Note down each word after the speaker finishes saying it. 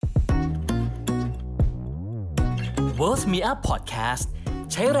Worth Me Up Podcast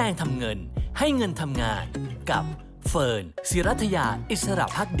ใช้แรงทำเงินให้เงินทำงานกับเฟิร์น ศิรัทยาอิสระ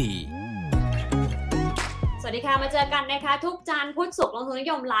ภักดีสวัสดีค่ะมาเจอกันนะคะทุกจันทร์พุธศุกร์ลงทุนนิ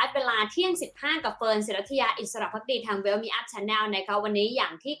ยมไลฟ์เวลาเที่ยง15กับเฟิร์น ศิรัทยาอิสระภักดีทาง Wealth Me Up Channel นะคะวันนี้อย่า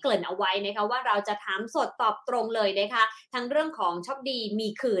งที่เกริ่นเอาไว้นะคะว่าเราจะถามสดตอบตรงเลยนะคะทั้งเรื่องของช็อปดีมี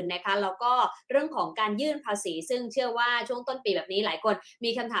คืนนะคะแล้วก็เรื่องของการยื่นภาษีซึ่งเชื่อว่าช่วงต้นปีแบบนี้หลายคนมี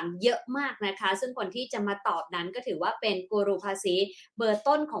คำถามเยอะมากนะคะซึ่งคนที่จะมาตอบนั้นก็ถือว่าเป็นกูรูภาษีเบอร์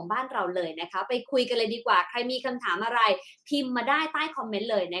ต้นของบ้านเราเลยนะคะไปคุยกันเลยดีกว่าใครมีคำถามอะไรพิมพ์มาได้ใต้คอมเมนต์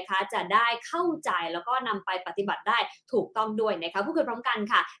เลยนะคะจะได้เข้าใจแล้วก็นำไปปฏิบัติได้ถูกต้องด้วยนะคะพูดคุยพร้อมกัน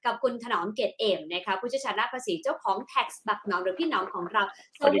ค่ะกับคุณถนอมเกียรติเอี่ยมนะคะผู้เชี่ยวชาญด้านภาษีเจ้าของ Tax บักหนอมหรือพี่หนอมของเรา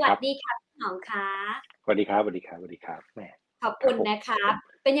สวัสดีค่ะพี่หนอมค่ะสวัสดีครับสวัสดีครับสวัสดีครับแม่ขอบคุณนะคะ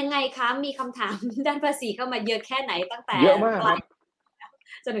เป็นยังไงคะมีคำถามด้านภาษีเข้ามาเยอะแค่ไหนตั้งแต่เยอะมากครับ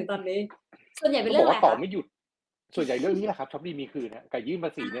จนถึงตอนนี้ส่วนใหญ่เป็นเรื่องอะไรคะตอบไม่หยุดส่วนใหญ่เรื่องนี้แหละครับช็อปดีมีคืนนะกับยื่นภ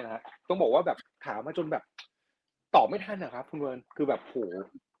าษีเนี่ยนะฮะต้องบอกว่าแบบถามมาจนแบบตอบไม่ทันนะครับคุณเวิร์นคือแบบโห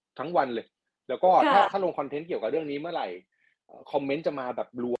ทั้งวันเลยแล้วก็ถ้าลงคอนเทนต์เกี่ยวกับเรื่องนี้เมื่อไหร่คอมเมนต์จะมาแบบ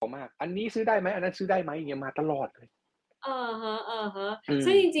รัวมากอันนี้ซื้อได้ไหมอันนั้นซื้อได้ไหมอย่างเงี้ยมาตลอดเลยฮะ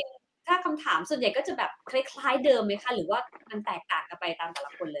ซึ่งจริงๆถ้าคำถามส่วนใหญ่ก็จะแบบคล้ายๆเดิมไหมคะหรือว่ามันแตกต่างกันไปตามแต่ล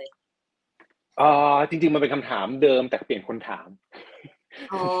ะคนเลยจริงๆมันเป็นคำถามเดิมแต่เปลี่ยนคนถาม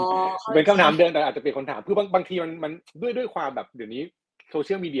เป็นคำถามเดิมแต่อาจจะเปลี่ยนคนถามคือบางทีมันด้วยความแบบเดี๋ยวนี้โซเ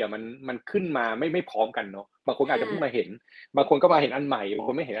ชียลมีเดียมันขึ้นมาไม่พร้อมกันเนาะบางคนอาจจะเพิ่งมาเห็นบางคนก็มาเห็นอันใหม่บางค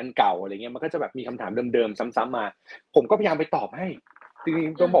นไม่เห็นอันเก่าอะไรเงี้ยมันก็จะแบบมีคำถามเดิมๆซ้ำๆมาผมก็พยายามไปตอบให้จริง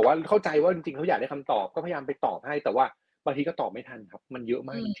ๆต้องบอกว่าเข้าใจว่าจริงๆเขาอยากได้คำตอบก็พยายามไปตอบให้แต่ว่าบางทีก็ตอบไม่ทันครับมันเยอะม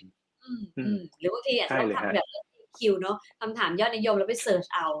ากจริงๆหรือบางทีอาจจะต้องทำแบบคิวเนาะคำถามยอดนิยมแล้วไปเสิร์ช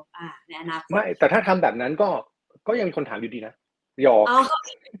เอาในอนาคตไม่แต่ถ้าทำแบบนั้นก็ยังมีคนถามอยู่ดีนะหยอก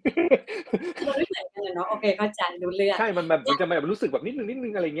เราไม่เหมือนกันเนาะโอเคเข้าใจรู้เรื่องใช่มันแบบมันจะแบบรู้สึกแบบนิดนึ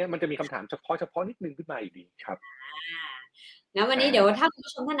งอะไรเงี้ยมันจะมีคำถามเฉพาะนิดนึงขึ้นมาอยู่ดีครับงั้นวันนี้เดี๋ยวถ้าคุณ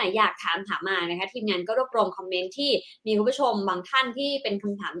ผู้ชมท่านไหนอยากถามมานะคะทีมงานก็รวบรวมคอมเมนต์ที่มีคุณผู้ชมบางท่านที่เป็นค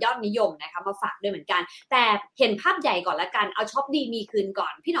ำถามยอดนิยมนะคะมาฝากด้วยเหมือนกันแต่เห็นภาพใหญ่ก่อนละกันเอาช็อปดีมีคืนก่อ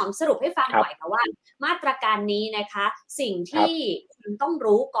นพี่หนอมสรุปให้ฟังหน่อยค่ะว่ามาตรการนี้นะคะสิ่งที่คุณต้อง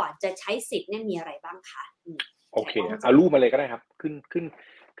รู้ก่อนจะใช้สิทธิ์เนี่ยมีอะไรบ้างคะโอเคเอารูปมาเลยก็ได้ครับ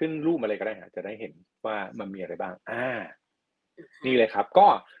ขึ้นรูปมาเลยก็ได้ฮะจะได้เห็นว่ามันมีอะไรบ้างนี่เลยครับก็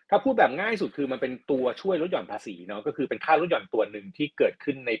ถ้าพูดแบบง่ายสุดคือมันเป็นตัวช่วยลดหย่อนภาษีเนาะก็คือเป็นค่าลดหย่อนตัวหนึ่งที่เกิด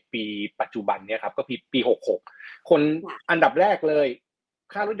ขึ้นในปีปัจจุบันเนี่ยครับก็ปี66คนอันดับแรกเลย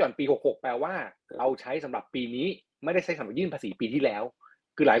ค่าลดหย่อนปี66แปลว่าเราใช้สำหรับปีนี้ไม่ได้ใช้สำหรับยื่นภาษีปีที่แล้ว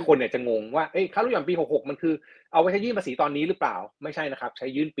คือหลายคนเนี่ยจะงงว่าค่าลดหย่อนปี66มันคือเอาไว้ใช้ยื่นภาษีตอนนี้หรือเปล่าไม่ใช่นะครับใช้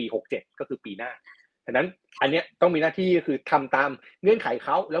ยื่นปี67ก็คือปีหน้าฉะนั้นอันเนี้ยต้องมีหน้าที่คือทำตามเงื่อนไขเข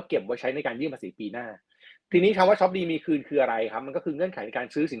าแล้วเก็บไว้ใช้ในการยื่นภาษีปีหน้าทีนี้คำว่าช็อปดีมีคืนคืออะไรครับมันก็คือเงื่อนไขในการ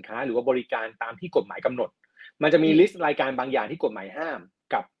ซื้อสินค้าหรือว่าบริการตามที่กฎหมายกำหนดมันจะมีลิสต์รายการบางอย่างที่กฎหมายห้าม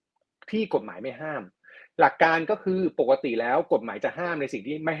กับที่กฎหมายไม่ห้ามหลักการก็คือปกติแล้วกฎหมายจะห้ามในสิ่ง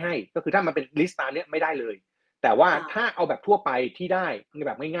ที่ไม่ให้ก็คือถ้ามันเป็นลิสต์ตามนี้ไม่ได้เลยแต่ว่าถ้าเอาแบบทั่วไปที่ได้แ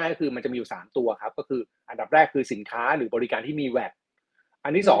บบง่ายๆก็คือมันจะมีอยู่3ตัวครับก็คืออันดับแรกคือสินค้าหรือบริการที่มี VAT อั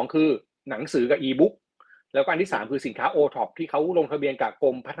นที่2คือหนังสือกับอีบุ๊กแล้วก็อันที่3คือสินค้า OTOP ที่เขาลงทะเบียนกับกร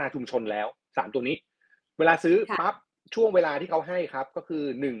มพัฒนาชุมชนแล้ว3ตัวนี้เวลาซื้อปั๊บช่วงเวลาที่เขาให้ครับก็คือ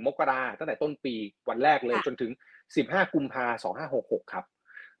1มกราตั้งแต่ต้นปีวันแรกเลยจนถึง15กุมภาพันธ์2566ครับ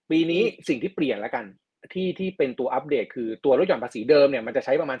ปีนี้สิ่งที่เปลี่ยนแล้วกันที่เป็นตัวอัปเดตคือตัวลดหย่อนภาษีเดิมเนี่ยมันจะใ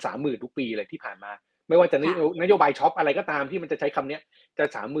ช้ประมาณ 30,000 ทุกปีเลยที่ผ่านมาไม่ว่าจะนโยบายช็อปอะไรก็ตามที่มันจะใช้คำนี้จะ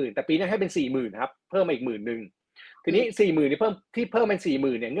 30,000 แต่ปีนี้ให้เป็น 40,000 ครับเพิ่มมาอีก 10,000 นึงทีนี้ 40,000 นี่เพิ่มเป็น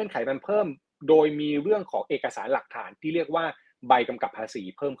 40,000 เนี่ยเงื่อนไขมันเพิ่มโดยมีเรื่องของเอกสารหลักฐานที่เรียกว่าใบกำกับภาษี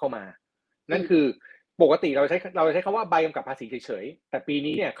เพิ่มเข้ามานั่นคือปกติเราใช้คำว่าใบกำกับภาษีเฉยๆแต่ปี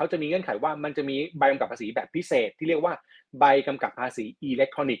นี้เนี่ยเขาจะมีเงื่อนไขว่ามันจะมีใบกำกับภาษีแบบพิเศษที่เรียกว่าใบกำกับภาษีอิเล็ก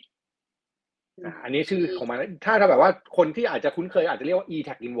ทรอนิกส์อันนี้ชื่อของมันถ้าเราแบบว่าคนที่อาจจะคุ้นเคยอาจจะเรียกว่า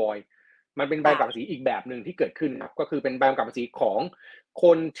e-tax invoice มันเป็นใบกำกับภาษีอีกแบบนึงที่เกิดขึ้นครับก็คือเป็นใบกำกับภาษีของค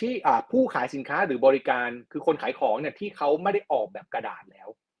นที่ผู้ขายสินค้าหรือบริการคือคนขายของเนี่ยที่เขาไม่ได้ออกแบบกระดาษแล้ว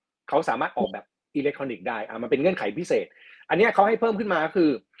เขาสามารถออกแบบอิเล็กทรอนิกส์ได้มันเป็นเงื่อนไขพิเศษอันนี้เขาให้เพิ่มขึ้นมาคือ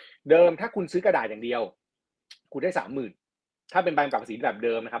เดิมถ้าคุณซื้อกระดาษอย่างเดียวคุณได้ 30,000 ถ้าเป็นใบกำกับภาษีแบบเ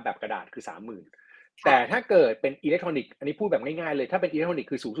ดิมนะครับแบบกระดาษคือ 30,000 แต่ถ้าเกิดเป็นอิเล็กทรอนิกส์อันนี้พูดแบบง่ายๆเลยถ้าเป็นอิเล็กทรอนิกส์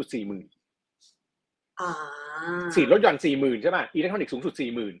คือสูงสุด 40,000สิทธิ์ลดหย่อน 40,000 ใช่ป่ะอิเล็กทรอนิกส์สูงสุด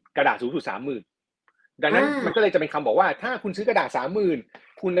 40,000 กระดาษสูงสุด 30,000 ดังนั้นมันก็เลยจะเป็นคำบอกว่าถ้าคุณซื้อกระดาษ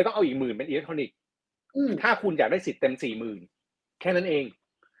 30,000 คุณเลยต้องเอาอีก 10,000 เป็นอิเล็กทรอนิกส์ถ้าคุณอยากได้สิทธิ์เต็ม 40,000 แค่นั้นเอง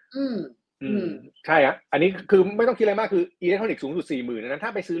ใช่ฮะอันนี้คือไม่ต้องคิดอะไรมากคืออิเล็กทรอนิกส์สูงสุด 40,000 นั้นถ้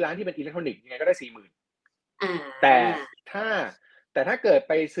าไปซื้อร้านที่เป็นอิเล็กทรอนิกส์ยังไงก็ได้ 40,000 แต่ถ้าเกิด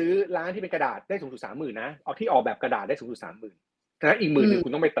ไปซื้อร้านที่เป็นกระดาษได้สูงสุด 30,000 นะเอาที่ออกแบบกระดาษได้สูงสุด 30,000 ฉะนั้นอีก 10,000 คุ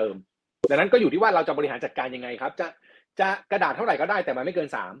ณต้องไปเติมดังนั้นก็อยู่ที่ว่าเราจะบริหารจัดการยังไงครับจะกระดาษเท่าไหร่ก็ได้แต่มันไม่เกิน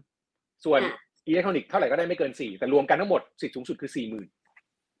3ส่วนอิเล็กทรอนิกส์เท่าไหร่ก็ได้ไม่เกิน4แต่รวมกันทั้งหมดสิทธิ์สูงสุดคือ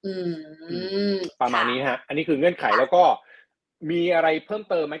 40,000 ประมาณนี้ฮะอันนี้คือเงื่อนไขแล้วก็มีอะไรเพิ่ม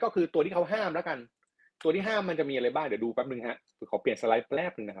เติมไหมก็คือตัวที่เขาห้ามแล้วกันตัวที่ห้ามมันจะมีอะไรบ้างเดี๋ยวดูแป๊บนึงฮะขอเปลี่ยนสไลด์แป๊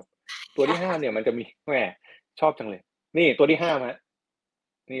บนึงนะครับตัวที่ห้ามเนี่ยมันจะมีแหมชอบจังเลยนี่ตัวที่ห้ามฮะ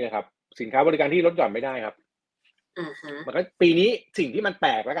นี่เลยครับสินค้าบริการที่ลดหย่อนไม่ได้ครับมันก็ปีนี้สิ่งที่มันแป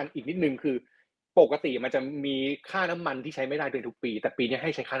ลกแล้วกันอีกนิดนึงคือปกติมันจะมีค่าน้ำมันที่ใช้ไม่ได้เป็นทุกปีแต่ปีนี้ใ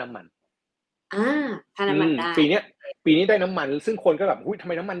ห้ใช้ค่าน้ำมันค่าน้ำมันได้ปีนี้ได้น้ำมันซึ่งคนก็แบบหุ้ยทำไ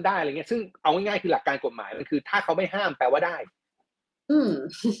มน้ำมันได้อะไรเงี้ยซึ่งเอาง่ายๆคือหลักการกฎหมายมันคือถ้าเขาไม่ห้ามแปลว่าได้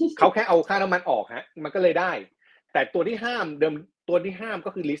เขาแค่เอาค่าน้ำมันออกฮะมันก็เลยได้แต่ตัวที่ห้ามเดิมตัวที่ห้ามก็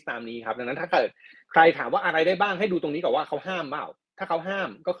คือลิสต์ตามนี้ครับดังนั้นถ้าเกิดใครถามว่าอะไรได้บ้างให้ดูตรงนี้ก่อนว่าเขาห้ามเปล่าถ้าเขาห้าม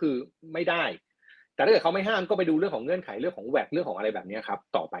ก็คือไม่ได้แต่ถ้าเกิดเขาไม่ห้ามก็ไปดูเรื่องของเงื่อนไขเรื่องของแวดเรื่องของอะไรแบบนี้ครับ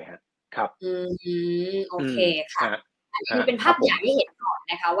ต่อไปฮะครับโอเคค่ะอันนี้เป็นภาพใหญ่ให้เห็นก่อน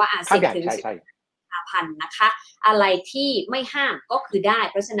นะคะว่า10 ถึง 15,000 นะคะอะไรที่ไม่ห้ามก็คือได้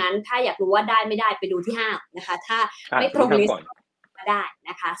เพราะฉะนั้นถ้าอยากรู้ว่าได้ไม่ได้ไปดูที่ห้ามนะคะถ้าไม่ตรงลิสต์ก็ได้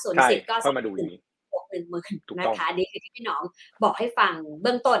นะคะส่วน10ก็มาดูอย่างนี้10,000นะคะนี่คือที่พี่น้องบอกให้ฟังเ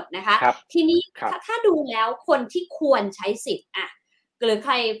บื้องต้นนะคะทีนี้ถ้าดูแล้วคนที่ควรใช้สิทธิ์หรือใค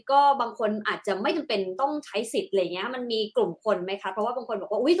รก็บางคนอาจจะไม่จำเป็นต้องใช้สิทธิ์อะไรเงี้ยมันมีกลุ่มคนไหมคะเพราะว่าบางคนบอ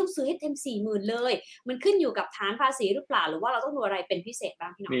กว่าอุ้ยต้องซื้อให้เต็ม 40,000 เลยมันขึ้นอยู่กับฐานภาษีหรือเปล่าหรือว่าเราต้องดูอะไรเป็นพิเศษบ้า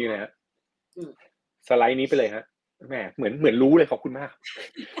งพี่น้องนี่นะสไลด์นี้ไปเลยฮะแหมเหมือนรู้เลยขอบคุณมาก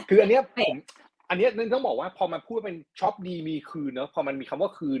คืออันเนี้ยต้องบอกว่าพอมาพูดเป็นช็อปดีมีคืนเนอะพอมันมีคำว่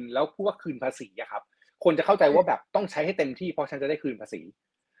าคืนแล้วพูดว่าคืนภาษีอะครับคนจะเข้าใจว่าแบบต้องใช้ให้เต็มที่เพราะฉันจะได้คืนภาษี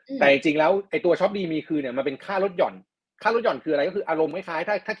แต่จริงๆแล้วไอ้ตัวช็อปดีมีคืนเนี่ยมันเป็นค่าลดหย่อนคืออะไรก็คืออารมณ์คล้าย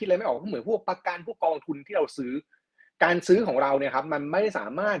ๆถ้าคิดอะไรไม่ออกก็เหมือนพวกประกันพวกกองทุนที่เราซื้อการซื้อของเราเนี่ยครับมันไม่สา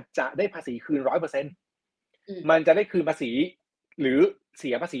มารถจะได้ภาษีคืน 100% มันจะได้คืนภาษีหรือเสี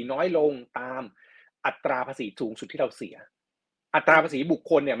ยภาษีน้อยลงตามอัตราภาษีสูงสุดที่เราเสียอัตราภาษีบุค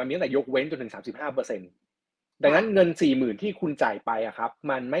คลเนี่ยมันมีตั้งแต่ยกเว้นจนถึง 35% ดังนั้นเงิน 40,000 ที่คุณจ่ายไปอะครับ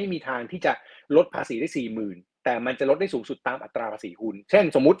มันไม่มีทางที่จะลดภาษีได้ 40,000 แต่มันจะลดได้สูงสุดตามอัตราภาษีคุณเช่น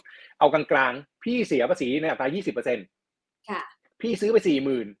สมมุติเอากลางๆพี่เสียภาษีในอัตรา 20% ค่ะพี่ซื้อไป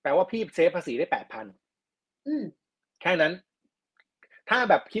 40,000 แปลว่าพี่เซฟภาษีได้ 8,000 แค่นั้นถ้า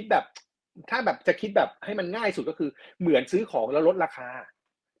แบบจะคิดแบบให้มันง่ายสุดก็คือเหมือนซื้อของแล้วลดราคา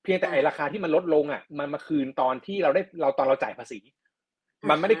เพียงแต่ไอ้ราคาที่มันลดลงอ่ะมันมาคืนตอนที่ตอนเราจ่ายภาษี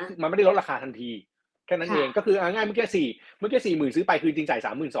มันไม่ได้ลดราคาทันทีแค่นั้นเองก็คือง่ายเมื่อกี้40,000ซื้อไปคือจริงจ่าย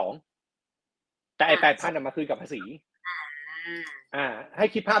 32,000 แต่ไอ้ 8,000 มาคืนกับภาษีให้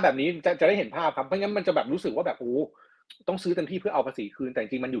คิดภาพแบบนี้จะได้เห็นภาพครับเพราะงั้นมันจะแบบรู้สึกว่าแบบโอ้ต้องซื้อเต็มที่เพื่อเอาภาษีคืนแต่จ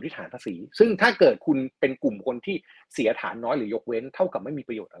ริงมันอยู่ที่ฐานภาษีซึ่งถ้าเกิดคุณเป็นกลุ่มคนที่เสียฐานน้อยหรือยกเว้นเท่ากับไม่มี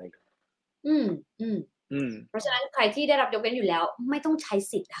ประโยชน์อะไรเลยเพราะฉะนั้นใครที่ได้รับยกเว้นอยู่แล้วไม่ต้องใช้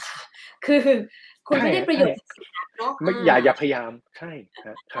สิทธิ์นะคะคือคุณไม่ได้ประโยชน์เนาะอย่าพยายามใช่ค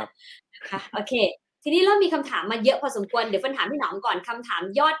รับค่ะโอเคทีนี้เรามีคำถามมาเยอะพอสมควรเดี๋ยวฟันถามพี่หนอมก่อนคำถาม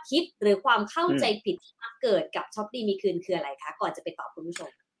ยอดฮิตหรือความเข้าใจผิดที่มักเกิดกับช็อปดีมีคืนคืออะไรคะก่อนจะไปตอบคุณผู้ชม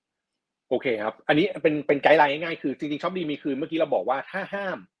โอเคครับอันนี้เป็นไกด์ไลน์ง่ายๆคือจริงๆช็อปดีมีคืนเมื่อกี้เราบอกว่าถ้าห้า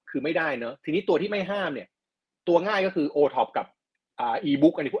มคือไม่ได้เนอะทีนี้ตัวที่ไม่ห้ามเนี่ยตัวง่ายก็คือ OTOP กับ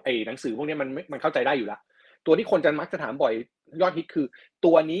e-book อันนี้พวกหนังสือพวกนี้มันเข้าใจได้อยู่แล้วตัวที่คนจะมักจะถามบ่อยยอดฮิตคือ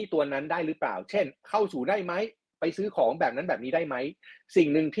ตัวนี้ตัวนั้นได้หรือเปล่าเช่นเข้าสู่ได้ไหมไปซื้อของแบบนั้นแบบนี้ได้ไหมสิ่ง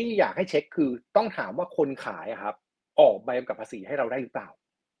หนึ่งที่อยากให้เช็คคือต้องถามว่าคนขายครับออกใบกำกับภาษีให้เราได้หรือเปล่า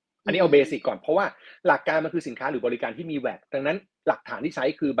อันนี้เอาเบสิกก่อนเพราะว่าหลักการมันคือสินค้าหรือบริการที่มีแวตดังนั้นหลักฐานที่ใช้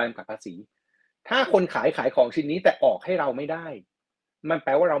คือใบกำกับภาษีถ้าคนขายของชิ้นนี้แต่ออกให้เราไม่ได้มันแป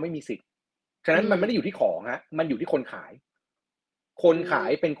ลว่าเราไม่มีสิทธิ์ฉะนั้นมันไม่ได้อยู่ที่ของฮะมันอยู่ที่คนขาย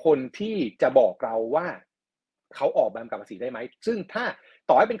เป็นคนที่จะบอกเราว่าเขาออกใบกำกับภาษีได้ไหมซึ่งถ้า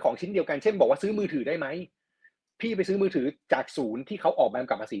ต่อให้เป็นของชิ้นเดียวกันเช่นบอกว่าซื้อมือถือได้ไหมพี่ไปซื้อมือถือจากศูนย์ที่เขาออกใบกำ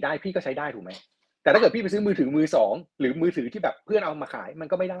กับภาษีได้พี่ก็ใช้ได้ถูกไหมแต่ถ้าเกิดพี่ไปซื้อมือถือมือสองหรือมือถือที่แบบเพื่อนเอามาขายมัน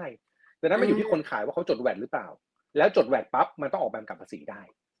ก็ไม่ได้ดังนั้นมันอยู่ที่คนขายว่าเขาจดแวตหรือเปล่าแล้วจดแวตปั๊บมันต้องออกใบกำกับภาษีได้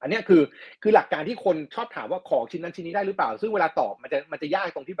อันนี้คือหลักการที่คนชอบถามว่าของชิ้นนั้นชิ้นนี้ได้หรือเปล่าซึ่งเวลาตอบมันจะยาก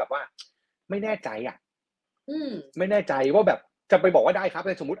ตรงที่แบบว่าไม่แน่ใจไม่แน่ใจว่าแบบจะไปบอกว่าได้ครับแ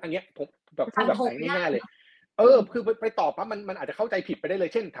ต่สมมติอันเนี้ยผมแบบพูดแบบง่ายๆเลยคือไปตอบปั๊บมันอาจจะเข้าใจผิดไปได้เลย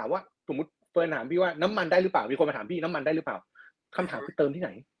เช่นถามว่าสมมติเฟิร์นถามพี่ว่าน้ำมันได้หรือเปล่ามีคนมาถามพี่น้ำมันได้หรือเปล่าคำถามคือเติมที่ไหน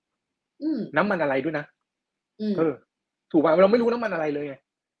น้ำมันอะไรด้วยนะถูกป่ะเราไม่รู้น้ำมันอะไรเลยไง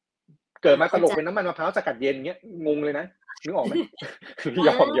เกิดมาตลกเป็นน้ำมันมะพร้าวสกัดเย็นเงี้ยงงเลยนะ นึกออกไหมหย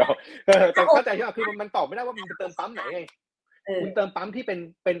อกแต่เข้าใจใช่ไหมคือมันตอบไม่ได้ว่ามันไปเติมปั๊มไหนไงคุณเติมปั๊มที่เ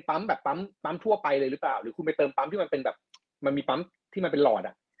ป็นปั๊มแบบปั๊มทั่วไปเลยหรือเปล่าหรือคุณไปเติมปั๊มที่มันเป็นแบบมันมีปั๊มที่มันเป็นหลอด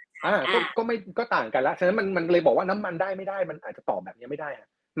ก็ไม่ก็ต่างกันละฉะนั้นมันเลยบอกว่าน้ำมันได้ไม่ได้มันอาจจะตอบแบบนี้ไม่ได้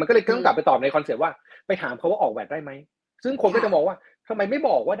มันก็เลยต้องกลับไปตอบในคอนเซ็ปต์ว่าไปถามเขาว่าออกแวตได้ไหมซึ่งคนก็จะมองว่าทำไมไม่บ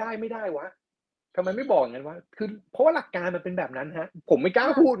อกว่าได้ไม่ได้วะทำไมไม่บอกงั้นวะคือเพราะว่าหลักการมันเป็นแบบนั้นฮะผมไม่กล้า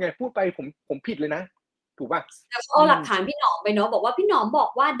พูดไงพูดไปผมผิดเลยนะถูกป่ะแต่เอาหลักฐานพี่หนอมไปเนาะบอกว่าพี่หนอมบอก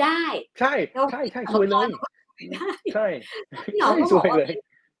ว่าได้ใช่ซวยเลยใช่พี่หนอมก็บอกว่า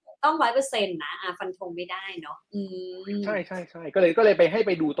ต้อง 100% นะฟันธงไม่ได้เนาะใช่ก็เลยไปให้ไ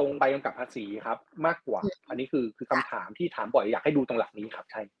ปดูตรงใบกำกับภาษีครับมากกว่าอันนี้คือคำถามที่ถามบ่อยอยากให้ดูตรงหลักนี้ครับ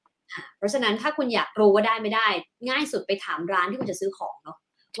ใช่เพราะฉะนั้นถ้าคุณอยากรู้ว่าได้ไม่ได้ง่ายสุดไปถามร้านที่คุณจะซื้อของเนาะ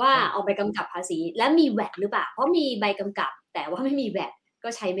ว่าเอาใบกำกับภาษีและมีแวตหรือเปล่าเพราะมีใบกำกับแต่ว่าไม่มีแวตก็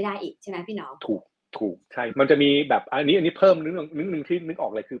ใช้ไม่ได้อีกใช่ไหมพี่หนอมถูกใช่มันจะมีแบบอันนี้เพิ่มนึงที่นึกออ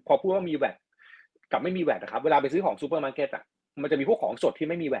กเลยคือพอพูดว่ามีแวตกับไม่มีแวตนะครับเวลาไปซื้อของซูเปอร์มาร์เก็ตมันจะมีพวกของสดที่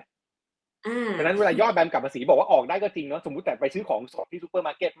ไม่มีแวตดังนั้นเวลายอดใบกำกับภาษีบอกว่าออกได้ก็จริงเนาะสมมุติแต่ไปซื้อของสดที่ซูเปอร์ม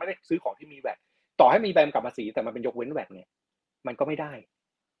าร์เก็ตไม่ได้ซื้อของที่มีแวตต่อให้มีใบกำกับภาษีแต่มันเป็นยกเว้นแวตเนี่ยมันก็ไม่ได้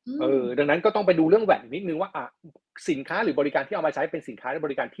ดังนั้นก็ต้องไปดูเรื่องแวตนิดนึงว่าสินค้าหรือบริการที่เอามาใช้เป็นสินค้าและบ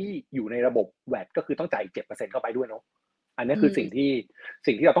ริการที่อยู่ในระบบแวตก็คือต้องจ่าย 7% เข้าไปด้วยเนาะอันนี้คือสิ่ง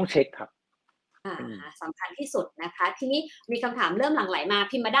ที่เราต้องเช็คครับสำคัญที่สุดนะคะทีนี้มีคำถามเริ่มหลั่งไหลมา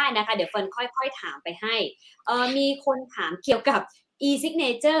พิมพ์มาได้นะคะเดี๋ยวเฟิร์นค่อยๆถามไปให้มีคนถามเกี่ยวกับ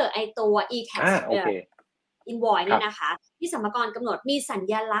e-signature ไอตัว e-tax invoice เนี่ยนะคะที่สรรพากรกำหนดมีสั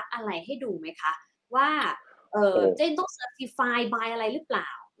ญลักษณ์อะไรให้ดูไหมคะว่าเจนต้อง certify by อะไรหรือเปล่า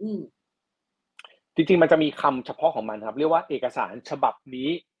จริงๆมันจะมีคำเฉพาะของมันครับเรียกว่าเอกสารฉบับนี้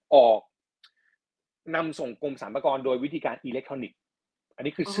ออกนำส่งกรมสรรพากรโดยวิธีการอิเล็กทรอนิกส์อัน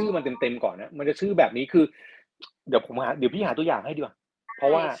นี้คือชื่อมันเต็มๆก่อนนะมันจะชื่อแบบนี้คือเดี๋ยวพี่หาตัวอย่างให้ดีกว่าเพรา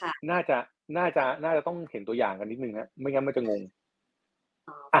ะว่าน่าจะต้องเห็นตัวอย่างกันนิดนึงฮะไม่งั้นมันจะงง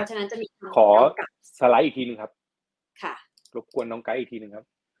เพราะฉะนั้นจะมีขอสไลด์อีกทีนึงครับค่ะรบกวนน้องไกด์อีกทีนึงครับ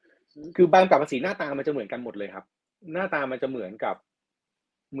คือใบกำกับภาษีหน้าตามันจะเหมือนกันหมดเลยครับหน้าตามันจะเหมือน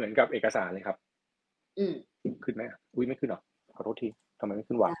กับเอกสารเลยครับขึ้นไหมอุ้ยไม่ขึ้นหรอขอโทษทีทำไมไม่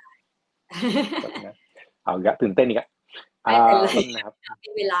ขึ้นวะเอาอีกแล้วตื่นเต้นอีกแล้วนะครับมี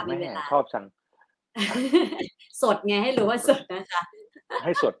เวลาชอบจังสดไงให้รู้ว่าสดนะคะใ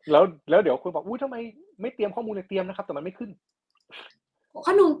ห้สดแล้วเดี๋ยวคุณบอกอุ้ยทำไมไม่เตรียมข้อมูลเลยเตรียมนะครับแต่มันไม่ขึ้น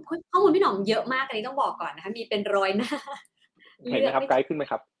ข้อมูลพี่หน่อมเยอะมากอันนี้ต้องบอกก่อนนะคะมีเป็นร้อยหน้าเห็นไหมครับไกด์ขึ้นไหม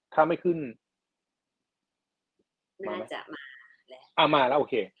ครับถ้าไม่ขึ้นน่าจะมามาแล้วโอ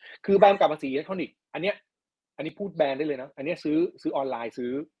เคคือใบกำกับภาษีอิเล็กทรอนิกส์อันนี้พูดแบรนด์ได้เลยนะอันนี้ซื้อออนไลน์ซื้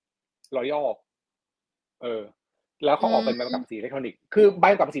อรอยัลแล้วเขาออกเป็นใบกำกับภาษีอิเล็กทรอนิกส์คือใบ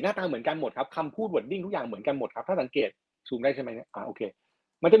กำกับภาษีหน้าตาเหมือนกันหมดครับคำพูดวอร์ดดิ้งทุกอย่างเหมือนกันหมดครับถ้าสังเกตซูมได้ใช่ไหมเนี่ยโอเค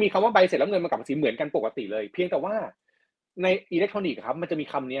มันจะมีคำว่าใบเสร็จแล้วเงินมากับภาษีเหมือนกันปกติเลยเพียงแต่ว่าในอิเล็กทรอนิกส์ครับมันจะมี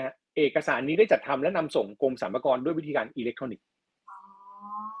คำนี้เอกสารนี้ได้จัดทำและนำส่งกรมสรรพากรด้วยวิธีการอิเล็กทรอนิกส์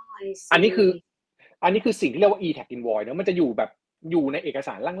อันนี้คือสิ่งที่เรียกว่า e-tax invoice นะมันจะอยู่ในเอกส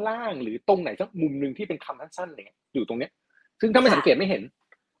ารล่างๆหรือตรงไหนสักมุมนึงที่เป็นคำสั้นๆเนี่ยอยู่ตรงเนี้ยซึ่งถ้าไม่สังเกตไม่เห็น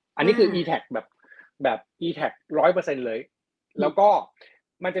อันนี้คือ e-tax แบบ e-tax 100% เลยแล้วก็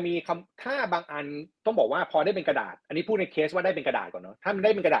มันจะมีคำถ้าบางอันต้องบอกว่าพอได้เป็นกระดาษอันนี้พูดในเคสว่าได้เป็นกระดาษก่อนเนาะถ้ามันไ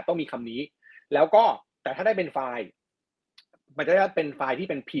ด้เป็นกระดาษต้องมีคำนี้แล้วก็แต่ถ้าได้เป็นไฟล์มันจะได้เป็นไฟล์ที่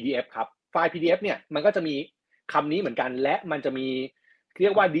เป็น PDF ครับไฟล์ PDF เนี่ยมันก็จะมีคำนี้เหมือนกันและมันจะมีเรี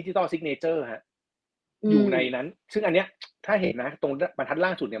ยกว่า Digital Signature ฮะอยู่ในนั้นซึ่งอันเนี้ยถ้าเห็นนะตรงบรรทัดล่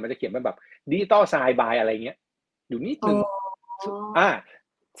างสุดเนี่ยมันจะเขียนเป็นแบบ Digital Sign by อะไรเงี้ยอยู่นิดนึง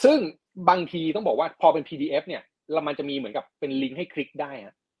ซึ่งบางทีต้องบอกว่าพอเป็น PDF เนี่ยแล้วมันจะมีเหมือนกับเป็นลิงก์ให้คลิกได้ฮ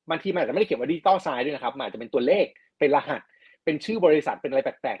ะบางทีมันอาจจะไม่ได้เขียนว่า Digital Sign ด้วยนะครับมันอาจจะเป็นตัวเลขเป็นรหัสเป็นชื่อบริษัทเป็นอะไรแ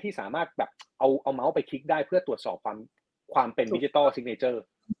ปลกๆที่สามารถแบบเอาเมาส์ไปคลิกได้เพื่อตรวจสอบความเป็น Digital Signature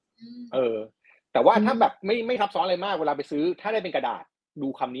แต่ว่าถ้าแบบไม่ซับซ้อนอะไรมากเวลาไปซื้อถ้าได้เป็นกระดาษดู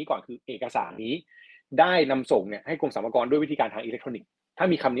คำนี้ก่อนคือเอกสารนี้ได้นำส่งเนี่ยให้กรมสรรพากรด้วยวิธีการทางอิเล็กทรอนิกส์ถ้า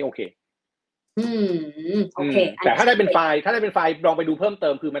มีคำนี้โอเคโอเคแต่ถ้าได้เป็นไฟล์ลองไปดูเพิ่มเติ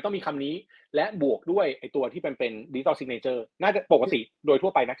มคือมันต้องมีคำนี้และบวกด้วยไอตัวที่เป็น Digital Signature น่าจะปกติโดยทั่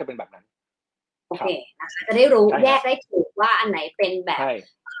วไปน่าจะเป็นแบบนั้นโอเคนะคะจะได้รู้แยกได้ถูกว่าอันไหนเป็นแบบ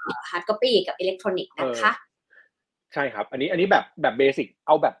hard copy กับอิเล็กทรอนิกส์นะคะใช่ครับอันนี้แบบเบสิกเ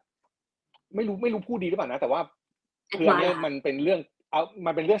อาแบบไม่รู้พูดดีหรือเปล่านะแต่ว่าคืออันนี้มันเป็นเรื่อ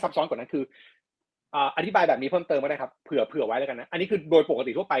งซับซ้อนกว่านั้นคืออธิบายแบบนี้เพิ่มเติมก็ได้ครับเผื่อไว้แล้วกันนะอันนี้คือโดยปก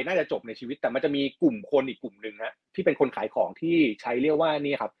ติทั่วไปน่าจะจบในชีวิตแต่มันจะมีกลุ่มคนอีกกลุ่มนึงฮะที่เป็นคนขายของที่ใช้เรียกว่า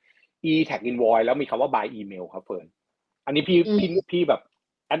นี่ครับ e-tax invoice แล้วมีคำว่า by email ครับเฟิร์นอันนี้พี่แบบ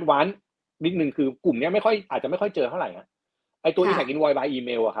advance นิดนึงคือกลุ่มนี้อาจจะไม่ค่อยเจอเท่าไหร่ฮะ ไอตัว e-tag invoice by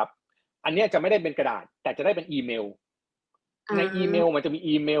email อะครับอันเนี้ยจะไม่ได้เป็นกระดาษแต่จะได้เป็นอีเมลในอีเมลมันจะมี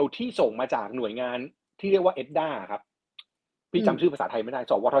อีเมลที่ส่งมาจากหน่วยงานที่เรียกว่า EDDA ครับพี่จำชื่อภาษาไทยไม่ได้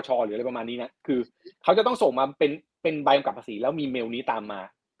สวทชหรืออะไรประมาณนี้นะคือเขาจะต้องส่งมาเป็นใบกำกับภาษีแล้วมีเมลนี้ตามมา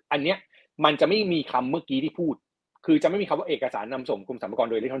อันเนี้ยมันจะไม่มีคำเมื่อกี้ที่พูดคือจะไม่มีคำว่าเอกสารนำส่งกรมสรรพากร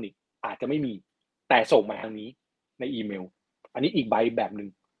โดยอิเล็กทรอนิกส์อาจจะไม่มีแต่ส่งมาทางนี้ในอีเมลอันนี้อีกใบแบบนึง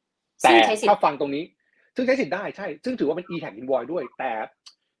แต่ถ้าฟังตรงนี้ซึ่งใช้สิทธิ์ได้ใช่ซึ่งถือว่าเป็น e-tag invoice ด้วยแต่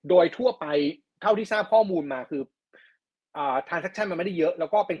โดยทั่วไปเท่าที่ทราบข้อมูลมาคือtransaction มันไม่ได้เยอะแล้ว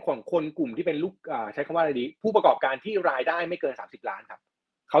ก็เป็นของคนกลุ่มที่เป็นลูกใช้คำว่าอะไรดีผู้ประกอบการที่รายได้ไม่เกิน30ล้านครับ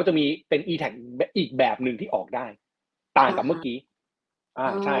เขาจะมีเป็น e-tag อีกแบบนึงที่ออกได้ต่างกับเมื่อกี้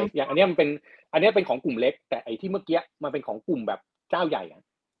ใช่อย่างอันนี้มันเป็นอันนี้เป็นของกลุ่มเล็กแต่ไอ้ที่เมื่อกี้มันเป็นของกลุ่มแบบเจ้าใหญ่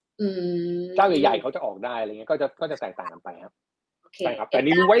เจ้าใหญ่ๆเขาจะออกได้อะไรเงี้ยก็จะแตกต่างกันไปครับใช่ครับแต่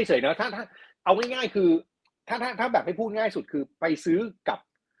นี่รู้ไว้เฉยนะถ้าเอาง่ายๆคือถ้าแบบให้พูดง่ายสุดคือไปซื้อกับ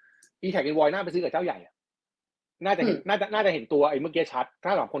e-tag invoice น่าไปซื้อกับเจ้าใหญ่น่าจะเห็นตัวไอ้เมื่อกี้ชัดถ้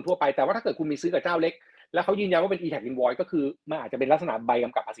าสำหรับคนทั่วไปแต่ว่าถ้าเกิดคุณมีซื้อกับเจ้าเล็กแล้วเขายืนยันว่าเป็น e-tag invoice ก็คือมันอาจจะเป็นลักษณะใบก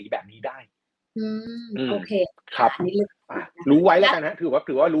ำกับภาษีแบบนี้ได้โอเคครับรู้ไว้แล้วกันนะถือว่า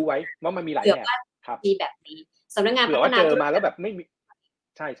รู้ไว้ว่ามันมีหลายแบบครับมีแบบนี้สำนักงานพัฒนาเจอมาแล้วแบบไม่มี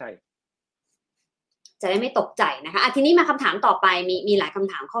ใช่จะได้ไม่ตกใจนะคะทีนี้มาคำถามต่อไปมีหลายค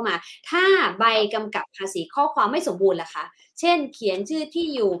ำถามเข้ามาถ้าใบกำกับภาษีข้อความไม่สมบูรณ์ล่ะคะเช่นเขียนชื่อที่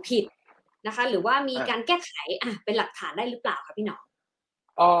อยู่ผิดนะคะหรือว่ามีการแก้ไขเป็นหลักฐานได้หรือเปล่าคะพี่หนอ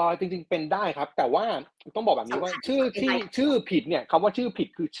จริงๆเป็นได้ครับแต่ว่าต้องบอกแบบนี้ว่าชื่อผิดเนี่ยคำว่าชื่อผิด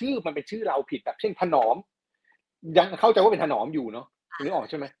คือชื่อมันเป็นชื่อเราผิดแบบเช่นถนอมยังเข้าใจว่าเป็นถนอมอยู่เนาะนึกออก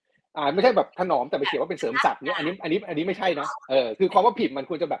ใช่ไหมไม่ใช่แบบถนอมแต่ไปเขียนว่าเป็นเสริมศักดิ์เนี่ยอันนี้ไม่ใช่นะคือความว่าผิดมัน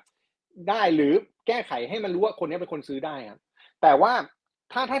ควรจะแบบได้หรือแก้ไขให้มันรู้ว่าคนนี้เป็นคนซื้อได้ครับแต่ว่า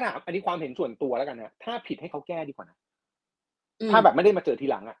ถ้าถามอันนี้ความเห็นส่วนตัวแล้วกันนะถ้าผิดให้เขาแก้ดีกว่านะถ้าแบบไม่ได้มาเจอที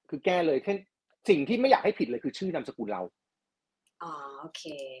หลังคือแก้เลยเช่นสิ่งที่ไม่อยากให้ผิดเลยคือชื่อนามสกุลเราโอเค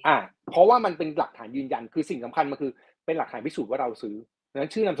เพราะว่ามันเป็นหลักฐานยืนยันคือสิ่งสำคัญมันคือเป็นหลักฐานพิสูจน์ว่าเราซื้อดังนั้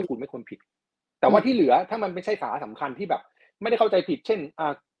นชื่อนามสกุลไม่ควรผิดแต่ว่าที่เหลือถ้ามันไม่ใช่สาระสำคัญที่แบบไม่ได้เข้าใจผิดเช่น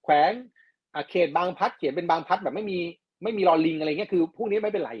แขวงเขตบางพลัดเขียนเป็นบางพลัดแบบไม่มีลอลิงอะไรเงี้ยคือพวกนี้ไ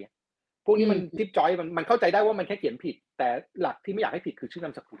ม่เป็นไรพวกนี้มันจิ๊บจ้อยมันเข้าใจได้ว่ามันแค่เขียนผิดแต่หลักที่ไม่อยากให้ผิดคือชื่อน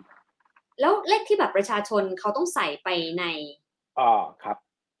ามสกุลแล้วเลขที่บัตรประชาชนเขาต้องใส่ไปในครับ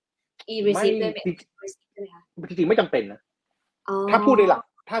e-receipt ด้วยไหมจริงๆไม่จำเป็นนะถ้าพูดในหลั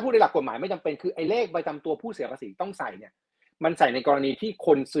กกฎหมายไม่จำเป็นคือไอ้เลขประจำตัวผู้เสียภาษีต้องใส่เนี่ยมันใส่ในกรณีที่ค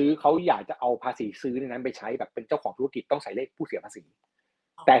นซื้อเขาอยากจะเอาภาษีซื้อในนั้นไปใช้แบบเป็นเจ้าของธุรกิจต้องใส่เลขผู้เสียภาษี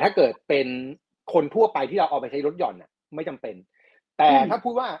แต่ถ้าเกิดเป็นคนทั่วไปที่เราเอาไปใช้ลดหย่อนไม่จำเป็นแต่ถ้าพู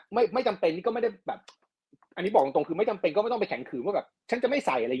ดว่าไม่จำเป็นนี่ก็ไม่ได้แบบอันนี้บอกตรงๆคือไม่จำเป็นก็ไม่ต้องไปแข่งขืนว่าแบบฉันจะไม่ใ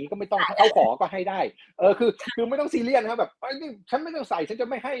ส่อะไรอย่างนี้ก็ไม่ต้องถ้าเขาขอก็ให้ได้คือไม่ต้องซีเรียสนะครับแบบนี่ฉันไม่ต้องใส่ฉันจะ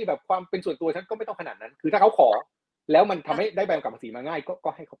ไม่ให้แบบความเป็นส่วนตัวฉันก็ไม่ต้องขนาดนั้นคือถ้าเขาขอแล้วมันทำให้ได้ใบกำกับภาษีมาง่ายก็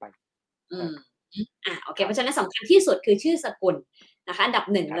ให้เขาไปโอเคเพราะฉะนั้นสำคัญที่สุดคือชื่อสกุลนะคะอันดับ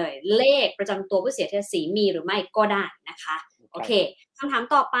หนึ่งเลยเลขประจำตัวผู้เสียภาษีมีหรือไม่ก็ได้นะคะโอเคคำถาม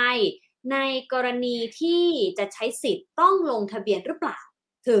ต่อไปในกรณีที่จะใช้สิทธิ์ต้องลงทะเบียนหรือเปล่า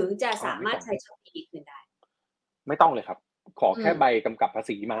ถึงจะสามารถใช้ช็อปปี้คืนได้ไม่ต้องเลยครับขอแค่ใบกำกับภา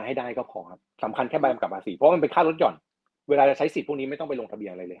ษีมาให้ได้ก็พอครับสำคัญแค่ใบกำกับภาษีเพราะมันเป็นค่าลดหย่อนเวลาจะใช้สิทธิ์พวกนี้ไม่ต้องไปลงทะเบีย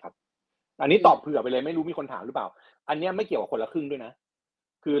นอะไรเลยครับอันนี้ตอบเผื่อไปเลยไม่รู้มีคนถามหรือเปล่าอันนี้ไม่เกี่ยวกับคนละครึ่งด้วยนะ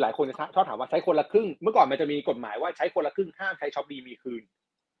คือหลายคนจะชอบถามว่าใช้คนละครึ่งเมื่อก่อนมันจะมีกฎหมายว่าใช้คนละครึ่งห้ามใช้ช็อปดีมีคืน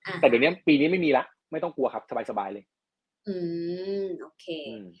แต่เดี๋ยวนี้ปีนี้ไม่มีละไม่ต้องกลัวครับสบายๆเลยโอเค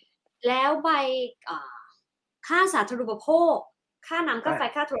แล้วใบค่าสาธารณูปโภคค่าน้ำค่าไฟ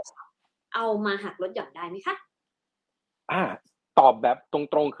ค่าโทรศัพท์เอามาหักลดหย่อนได้ไหมคะตอบแบบตร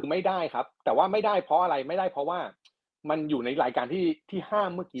งๆคือไม่ได้ครับแต่ว่าไม่ได้เพราะอะไรไม่ได้เพราะว่ามันอยู่ในรายการที่ห้าม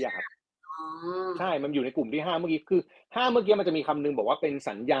เมื่อกี้ครับใช่มันอยู่ในกลุ่มที่ห้ามเมื่อกี้คือห้ามเมื่อกี้มันจะมีคำนึงบอกว่าเป็น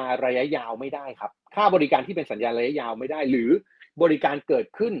สัญญาระยะยาวไม่ได้ครับค่าบริการที่เป็นสัญญาระยะยาวไม่ได้หรือบริการเกิด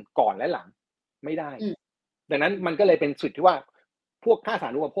ขึ้นก่อนและหลังไม่ได้ดังนั้นมันก็เลยเป็นสุดที่ว่าพวกค่าสาธ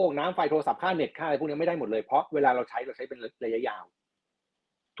ารณูปโภคน้ำไฟโทรศัพท์ค่าเน็ตค่าอะไรพวกนี้ไม่ได้หมดเลยเพราะเวลาเราใช้เป็นระยะยาว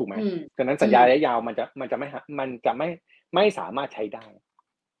ถูกไหมดังนั้นสัญญาระยะยาวมันจะไม่สามารถใช้ได้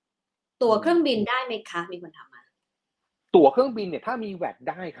ตั๋วเครื่องบินได้ไหมคะมีคนถามมาตั๋วเครื่องบินเนี่ยถ้ามีแวต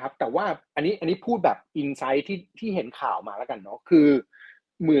ได้ครับแต่ว่าอันนี้พูดแบบอินไซต์ที่เห็นข่าวมาแล้วกันเนาะคือ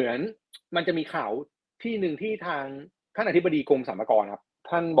เหมือนมันจะมีข่าวที่หนึ่งที่ทางท่านอธิบดีกรมสรรพากรครับ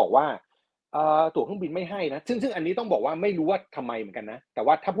ท่านบอกว่าตั๋วเครื่องบินไม่ให้นะซึ่งอันนี้ต้องบอกว่าไม่รู้ว่าทำไมเหมือนกันนะแต่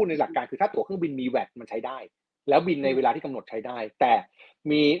ว่าถ้าพูดในหลักการคือถ้าตั๋วเครื่องบินมีแวตมันใช้ได้แล้วบินในเวลาที่กำหนดใช้ได้แต่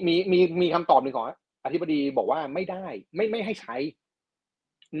มีคำตอบหนึ่งของอธิบดีบอกว่าไม่ได้ไม่ให้ใช้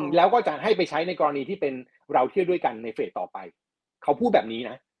แล้วก็จะให้ไปใช้ในกรณีที่เป็นเราเที่ยวด้วยกันในเฟสต่อไป เขาพูดแบบนี้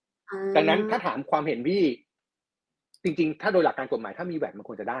นะดังนั้นถ้าถามความเห็นพี่จริงๆถ้าโดยหลักการกฎหมายถ้ามีแวดมันค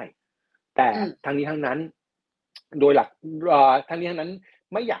วรจะได้แต่ทั้งนี้ทั้งนั้นโดยหลักทั้งนี้ทั้งนั้น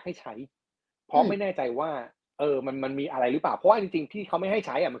ไม่อยากให้ใช้เพราะไม่แน่ใจว่ามันมีอะไรหรือเปล่าเพราะว่าจริงๆที่เขาไม่ให้ใ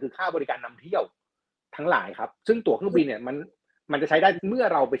ช้มันคือค่าบริการนำเที่ยวทั้งหลายครับซึ่งตั๋วเครื่องบินเนี่ยมันจะใช้ได้เมื่อ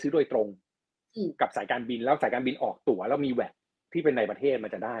เราไปซื้อโดยตรงกับสายการบินแล้วสายการบินออกตั๋วแล้วมีแวดที่เป็นในประเทศมั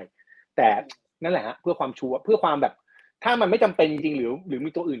นจะได้แต่นั่นแหละฮะเพื่อความชัวร์เพื่อความแบบถ้ามันไม่จำเป็นจริงหรือมี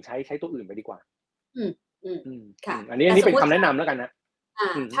ตัวอื่นใช้ตัวอื่นไปดีกว่าค่ะอันนี้เป็นคำแนะนำแล้วกันนะ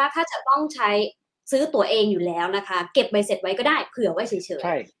ถ้าจะต้องใช้ซื้อตั๋วเองอยู่แล้วนะคะเก็บใบเสร็จไว้ก็ได้เผื่อไว้เฉย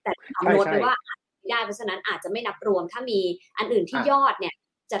ๆแต่เอาโน้ตไว้ว่าไม่ได้เพราะฉะนั้นอาจจะไม่นับรวมถ้ามีอันอื่นที่ยอดเนี่ย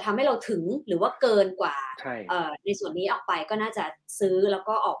จะทำให้เราถึงหรือว่าเกินกว่าในส่วนนี้ออกไปก็น่าจะซื้อแล้ว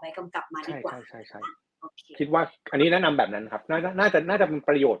ก็ออกใบกำกับมาดีกว่าใช่คิดว่าอันนี้แนะนำแบบนั้นครับน่าจะเป็น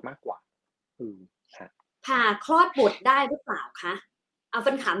ประโยชน์มากกว่าผ่าคลอดบุตรได้หรือเปล่าคะเอา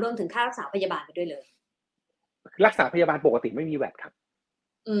ฟันถามรวมถึงค่ารักษาพยาบาลไปด้วยเลยรักษาพยาบาลปกติไม่มีแวดครับ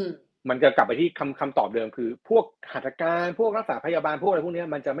มันจะกลับไปที่คำตอบเดิมคือพวกหัตถการพวกรักษาพยาบาลพวกอะไรพวกนี้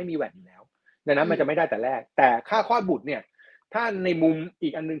มันจะไม่มีแวดอยู่แล้วดังนั้นมันจะไม่ได้แต่แรกแต่ค่าคลอดบุตรเนี่ยถ้าในมุมอี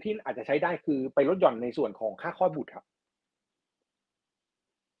กอันนึงที่อาจจะใช้ได้คือไปลดหย่อนในส่วนของค่าคลอดบุตรครับ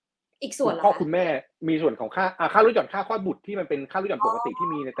อีกส่วนพ่อคุณแม่มีส่วนของค่าลดหย่อนค่าคลอดบุตรที่มันเป็นค่าลดหย่อนปกติที่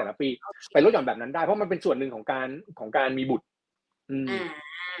มีในแต่ละปีไปลดหย่อนแบบนั้นได้เพราะมันเป็นส่วนหนึ่งของการมีบุตร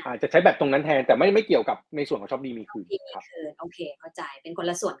อาจจะใช้แบบตรงนั้นแทนแต่ไม่เกี่ยวกับในส่วนของช็อปดีมีคืนครับโอเคเข้าใจเป็นคน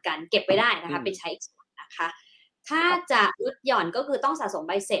ละส่วนกันเก็บไว้ได้นะคะไปใช้อีกส่วนนะคะถ้าจะลดหย่อนก็คือต้องสะสมใ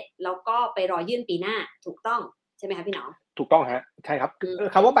บเสร็จแล้วก็ไปรอยื่นปีหน้าถูกต้องใช่ไหมคะพี่น้องถูกต้องฮะใช่ครับ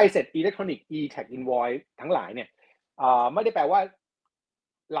คำว่าใบเสร็จ Electronic e-tax invoice ทั้งหลายเนี่ยไม่ได้แปลว่า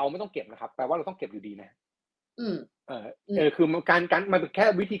เราไม่ต้องเก็บนะครับแปลว่าเราต้องเก็บอยู่ดีนะคือการมันเป็นแค่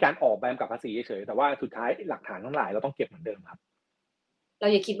วิธีการออกใบกำกับภาษีเฉยๆแต่ว่าสุดท้ายหลักฐานทั้งหลายเราต้องเก็บเหมือนเดิมครับเรา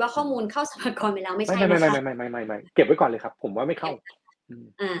อย่าคิดว่าข้อมูลเข้าสรรพากรไปแล้วไม่ใช่นะคะไม่เก็บไว้ก่อนเลยครับผมว่าไม่เข้า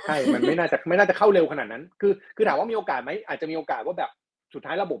ใช่มันไม่น่าจะเข้าเร็วขนาดนั้นคือถามว่ามีโอกาสไหมอาจจะมีโอกาสว่าแบบสุดท้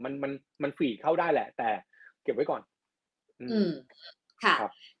ายระบบมันฟีดเข้าได้แหละแต่เก็บไว้ก่อนค่ะ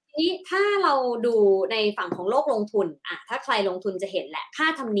ทีนี้ถ้าเราดูในฝั่งของโลกลงทุนถ้าใครลงทุนจะเห็นแหละค่า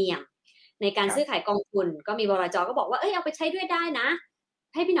ธรรมเนียมในการซื้อขายกองทุนก็มีบลจ.ก็บอกว่าเอาไปใช้ด้วยได้นะ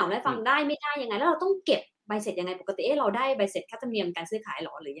ให้พี่หนอมได้ฟังได้ไม่ได้ยังไงแล้วเราต้องเก็บใบเสร็จยังไงปกติเราได้ใบเสร็จค่าธรรมเนียมการซื้อขายหร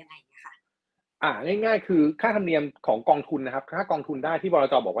อหรือยังไงนะคะง่ายๆคือค่าธรรมเนียมของกองทุนนะครับค่ากองทุนได้ที่บล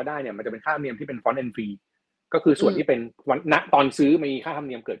จ.บอกว่าได้เนี่ยมันจะเป็นค่าธรรมเนียมที่เป็น front end fee ก็คือส่วนที่เป็นณตอนซื้อมีค่าธรรมเ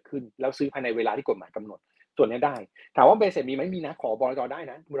นียมเกิดขึ้นแล้วซื้อภายในเวลาที่กฎหมายกำหนดส่วนนี้ได้ถามว่าใบเสร็จมีไหมมีนะขอบลจ.ได้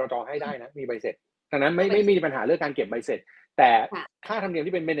นะบลจ.ให้ได้นะมีใบเสร็จดังนั้นไม่มีปัญหาเรื่องการเก็บใบเสร็จแต่ค่าธรรมเนียม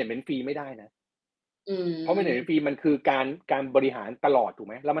ที่เป็น management fee ไม่ได้นะเพราะ management fee มันคือการบริหารตลอดถูกไ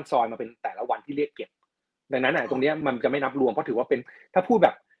หมแล้วมันซอยมาเป็นแต่ละวันที่เรียกเก็บดังนั้นตรงนี้มันจะไม่นับรวมเพราะถือว่าเป็นถ้าพูดแบ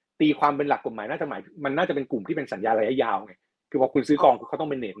บตีความเป็นหลักกฎหมายมันน่าจะเป็นกลุ่มที่เป็นสัญญาระยะยาวไงคือพอคุณซื้อกองเขาต้อง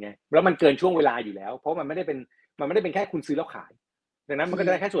เป็นเนตไงแล้วมันเกินช่วงเวลาอยู่แล้วเพราะมันไม่ได้เป็นแค่คุณซื้อแล้วขายดังนั้นมันก็จ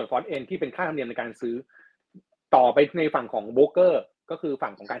ะได้แค่ส่วนฟอนต์เอ็นที่เป็นค่าธรรมเนียมในการซื้อต่อไปในฝั่งของโบรกเกอร์ก็คือฝั่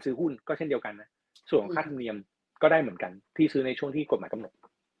งของการซื้อหุ้นก็เช่นเดียวกันนะส่วนของค่าธรรมเนียมก็ได้เหมือนกันที่ซื้อในช่วงที่กฎหมายกำหนด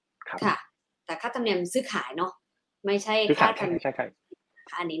ครับค่ะแต่ค่าธรรมเนียมซื้อขายเนาะไม่ใช่ค่าธรรมเนียมใช่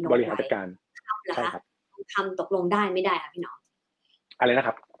อันนี้บริหารจัดการใช่ครับทำตกลงได้ไม่ได้ค่ะพี่น้องอะไรนะค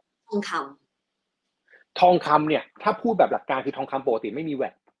รับทองคำเนี่ยถ้าพูดแบบหลักการคือทองคำปกติไม่มีแว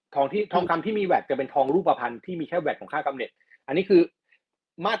ดทองคำที่มีแวดจะเป็นทองรูปพรรณที่มีแค่แวดของค่ากำเนิดอันนี้คือ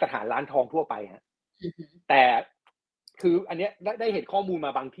มาตรฐานร้านทองทั่วไปฮะแต่คืออันเนี้ยได้เห็นข้อมูลม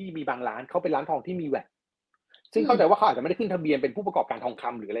าบางที่มีบางร้านเขาเป็นร้านทองที่มีแวดซึ่งเข้าใจว่าเขาอาจจะไม่ได้ขึ้นทะเบียนเป็นผู้ประกอบการทองค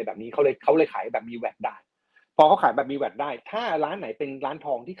ำหรืออะไรแบบนี้เขาเลยขายแบบมีแวดได้พอเขาขายแบบมีแวดได้ถ้าร้านไหนเป็นร้านท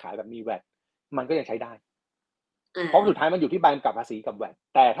องที่ขายแบบมีแวดมันก็ยังใช้ได้เพราะสุดท้ายมันอยู่ที่ใบกำกับภาษีกับแวด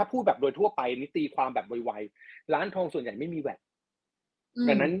แต่ถ้าพูดแบบโดยทั่วไปนิตีความแบบไวๆร้านทองส่วนใหญ่ไม่มีแวด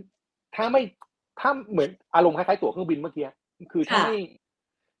ดังนั้นถ้าเหมือนอารมณ์คล้ายๆตั๋วเครื่องบินเมื่อกี้คือถ้า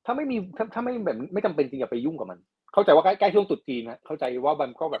ไม่แบบไม่จำเป็นจริงอย่าไปยุ่งกับมันเข้าใจว่าใกล้ช่วงตรุษจีนนะเข้าใจว่ามัน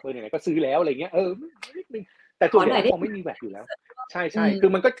ก็แบบไหนๆก็ซื้อแล้วอะไรเงี้ยแต่ส่วนใหญ่คงไม่มีแวดอยู่แล้วใช่คื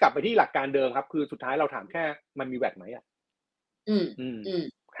อมันก็กลับไปที่หลักการเดิมครับคือสุดท้ายเราถามแค่มันมีแวดไหม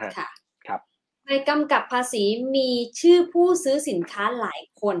ค่ะครับใบกำกับภาษีมีชื่อผู้ซื้อสินค้าหลาย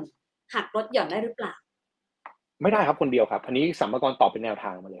คนหักลดหย่อนได้หรือเปล่าไม่ได้ครับคนเดียวครับอันนี้สรรพากรตอบเป็นแนวท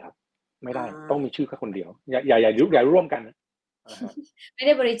างมาเลยครับไม่ได้ต้องมีชื่อแค่คนเดียวอย่าร่วมกันไม่ไ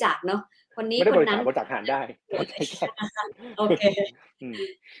ด้บริจาคเนาะคนนี้คนนั้นบริจาคหารได้โอเค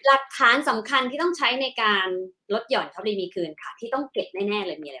หลักฐานสำคัญที่ต้องใช้ในการลดหย่อนท็อปดีมีคืนค่ะที่ต้องเก็บแน่ๆเ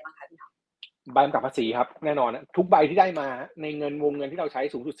ลยมีอะไรบ้างคะพี่น้องใบกำกับภาษีครับแน่นอนทุกใบที่ได้มาในวงเงินที่เราใช้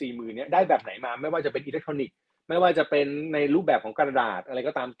สูงสุด 40,000 เนี่ยได้แบบไหนมาไม่ว่าจะเป็นอิเล็กทรอนิกส์ ไม่ว่าจะเป็นในรูปแบบของกระดาษอะไร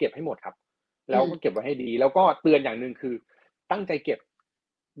ก็ตามเก็บให้หมดครับแล้วก็เก็บไว้ให้ดีแล้วก็เตือนอย่างหนึ่งคือตั้งใจเก็บ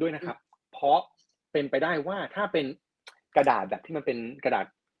ด้วยนะครับเพราะเป็นไปได้ว่าถ้าเป็นกระดาษแบบที่มันเป็นกระดาษ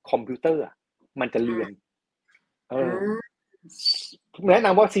คอมพิวเตอร์มันจะเลือนแนะน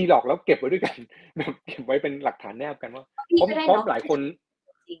ำว่าซีล็อกแล้วเก็บไว้ด้วยกันแบบเก็บไว้เป็นหลักฐานแนบกันว่าเพราะหลายคน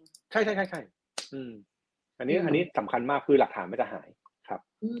ใช่อันนี้สำคัญมากคือหลักฐานมันจะหายครับ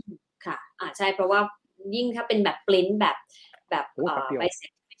ค่ะใช่เพราะว่ายิ่งถ้าเป็นแบบปริ้นแบบใบเสร็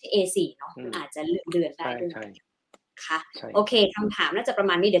จไม่ใช่ A4 เนาะอาจจะเลือนได้ด้วยค่ะโอเคคำถามน่าจะประ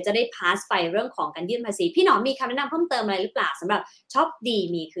มาณนี้เดี๋ยวจะได้พาสไปเรื่องของการยื่นภาษีพี่หนอมมีคำแนะนำเพิ่มเติมอะไรหรือเปล่าสำหรับช็อปดี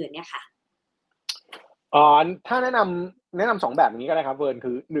มีคืนเนี่ยค่ะถ้าแนะนำ2แบบนี้ก็ได้ครับเวิร์น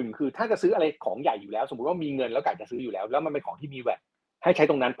คือ1คือถ้าจะซื้ออะไรของใหญ่อยู่แล้วสมมุติว่ามีเงินแล้วกะจะซื้ออยู่แล้วแล้วมันเป็นของที่มีแวตให้ใช้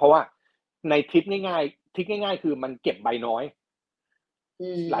ตรงนั้นเพราะว่าในทริคง่ายๆคือมันเก็บใบน้อย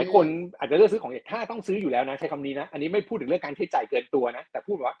หลายคนอาจจะเลือกซื้อของใหญ่ถ้าต้องซื้ออยู่แล้วนะใช้คำนี้นะอันนี้ไม่พูดถึงเรื่องการใช้จ่ายเกินตัวนะแต่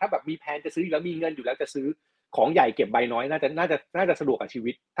พูดว่าถ้าแบบมีแผนจะซื้อแล้วมีเงินอยู่แล้วจะซื้อของใหญ่เก็บใบน้อยน่าจะสะดวกกับชี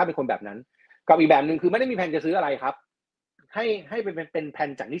วิตถ้าเป็นคนแบบนั้นกับอีกแบบนึงคือไม่ได้มีแผนจะซื้ออะไรครับให้เป็นแผน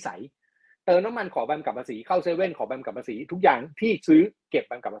จากนิสัยเติมน้ำมันขอใบกำกับภาษีเข้าเซเว่นขอใบกำกับภาษีทุกอย่างที่ซื้อเก็บใ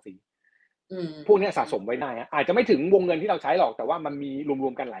บกำกับภาษีพวกนี้สะสมไว้ได้อาจจะไม่ถึงวงเงินที่เราใช้หรอกแต่ว่ามันมีร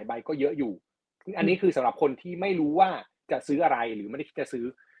วมๆกันหลายใบก็เยอะอยู่อันนี้คือสำหรับคนที่ไม่รู้ว่าจะซื้ออะไรหรือไม่ได้คิดจะซื้อ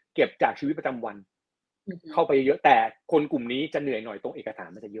เก็บจากชีวิตประจำวันเข้าไปเยอะแต่คนกลุ่มนี้จะเหนื่อยหน่อยตรงเอกสาร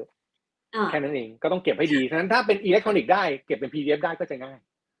มันจะเยอะแค่นั้นเองก็ต้องเก็บให้ดีฉะนั้นถ้าเป็นอิเล็กทรอนิกส์ได้เก็บเป็น PDF ได้ก็จะง่าย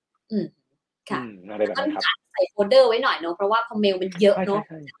ค่ะอะไรแบบนั้นครับใส่โฟลเดอร์ไว้หน่อยเนาะเพราะว่าพอเมลมันเยอะเนาะ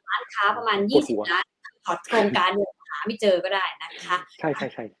ร้านค้าประมาณ20 ล้านถอดโครงการหาไม่เจอก็ได้นะคะใช่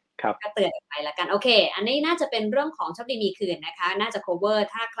ครับก็เตือนไปแล้วกันโอเคอันนี้น่าจะเป็นเรื่องของช็อปดีมีคืนนะคะน่าจะ cover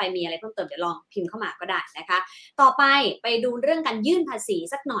ถ้าใครมีอะไรเพิ่มเติมเดี๋ยวลองพิมพ์เข้ามาก็ได้นะคะต่อไปดูเรื่องการยื่นภาษี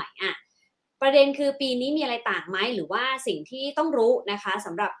สักหน่อยประเด็นคือปีนี้มีอะไรต่างไหมหรือว่าสิ่งที่ต้องรู้นะคะส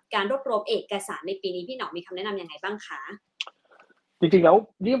ำหรับการรวบรวมเอกสารในปีนี้พี่หนอมมีคำแนะนำยังไงบ้างคะจริงๆแล้ว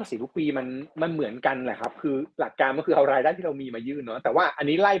ยื่นภาษีทุกปีมันเหมือนกันแหละครับคือหลักการก็คือเอารายได้ที่เรามีมายื่นเนาะแต่ว่าอัน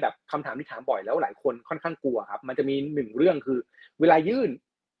นี้ไล่แบบคำถามที่ถามบ่อยแล้วหลายคนค่อนข้างกลัวครับมันจะมี1เรื่องคือเวลายื่น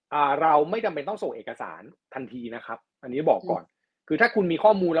เราไม่จำเป็นต้องส่งเอกสารทันทีนะครับอันนี้บอกก่อนคือถ้าคุณมีข้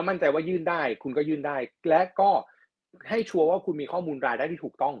อมูลแล้วมั่นใจว่ายื่นได้คุณก็ยื่นได้และก็ให้ชัวร์ว่าคุณมีข้อมูลรายได้ที่ถู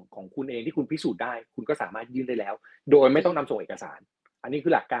กต้องของคุณเองที่คุณพิสูจน์ได้คุณก็สามารถยื่นได้แล้วโดยไม่ต้องนำส่งเอกสารอันนี้คื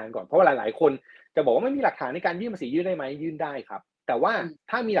อหลักการก่อนเพราะว่าหลายๆคนจะบอกว่าไม่มีหลักฐานในการยื่นภาษียื่นได้ไหมยื่นได้ครับแต่ว่า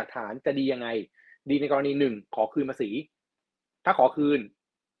ถ้ามีหลักฐานจะดียังไงดีในกรณี1ขอคืนภาษีถ้าขอคืน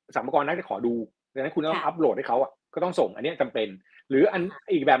สรรพากรน่าจะขอดูดังนั้นคุณต้องอัปโหลดให้เขาก็ต้องส่งอันนี้จำเป็นหรือ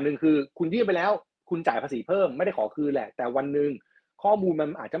อีกแบบนึงคือคุณยื่นไปแล้วคุณจ่ายภาษีเพิ่มไม่ได้ขอคืนแหละแต่วันนึงข้อมูลมัน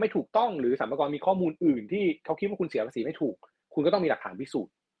อาจจะไม่ถูกต้องหรือสรรพากรมีข้อมูลอื่นที่เขาคิดว่าคุณเสียภาษีไม่ถูกคุณก็ต้องมีหลักฐานพิสูจ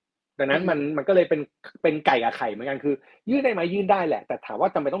น์ดังนั้นมันก็เลยเป็นไก่กับไข่เหมือนกันคือยื่นได้ไหมยื่นได้แหละแต่ถามว่า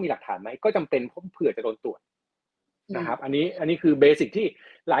จำเป็นต้องมีหลักฐานไหมก็จำเป็นเพราะเผื่อจะโดนตรวจนะครับอันนี้คือเบสิกที่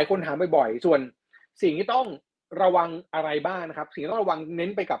หลายคนถามบ่อยๆส่วนสิ่งที่ต้องระวังอะไรบ้างนะครับสิ่งที่ต้องระวังเน้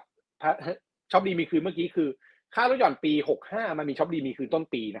นไปกับช็อปดีมีคืนเมื่อกี้คือค่าลดหย่อนปี65มันมีช็อปดีมีคืนต้น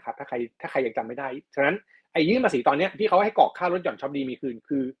ปีนะครับถ้าใครยังจำไม่ได้ฉะนั้นไอ้ยื่นภาษีตอนนี้ที่เขาให้กรอกค่าลดหย่อนช็อปดีมีคืน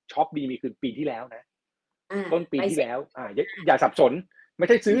คือช็อปดีมีคืนปีที่แล้วนะต้นปีที่แล้วอย่าสับสนไม่ใ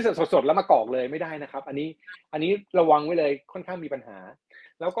ช่ซื้อสดๆแล้วมากรอกเลยไม่ได้นะครับอันนี้ระวังไว้เลยค่อนข้างมีปัญหา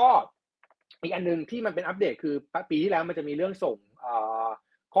แล้วก็อีกอันนึงที่มันเป็นอัปเดตคือปีที่แล้วมันจะมีเรื่องส่ง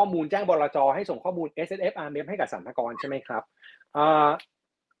ข้อมูลแจ้งบลจ.ให้ส่งข้อมูล SSF RMF ให้กับสรรพากรใช่ไหมครับ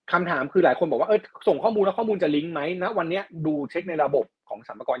คำถามคือหลายคนบอกว่าส่งข้อมูลแล้วข้อมูลจะลิงก์ไหมนะวันนี้ดูเช็คในระบบของส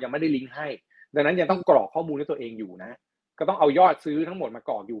รรพากรยังไม่ได้ลิงก์ให้ดังนั้นยังต้องกรอกข้อมูลด้วยตัวเองอยู่นะก็ต้องเอายอดซื้อทั้งหมดมา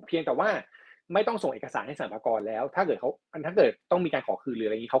กรอกอยู่เพียงแต่ว่าไม่ต้องส่งเอกสารให้สรรพากรแล้วถ้าเกิดต้องมีการขอคืนหรืออ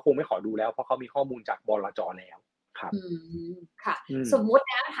ะไรอย่างนี้เขาคงไม่ขอดูแล้วเพราะเขามีข้อมูลจากบลจ.แล้วครับค่ะสมมุติ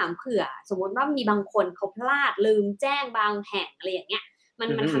นะถามเผื่อสมมติว่ามีบางคนเขาพลาดลืมแจ้งบางแห่งอะไรอย่างเงี้ยมัน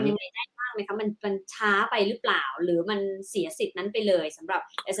ทำยังไงได้บ้างไหมคะมันช้าไปหรือเปล่าหรือมันเสียสิทธิ์นั้นไปเลยสำหรับ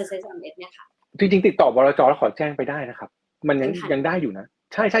SSS เนี่ยค่ะจริงๆติดต่อบลจ.แล้วขอแจ้งไปได้นะครับมันยังได้อยู่นะ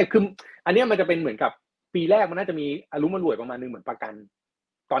ใช่คืออันนี้มันจะเป็นเหมือนกับปีแรกมันน่าจะมีอารมณ์รวยประมาณนึงเหมือนประกัน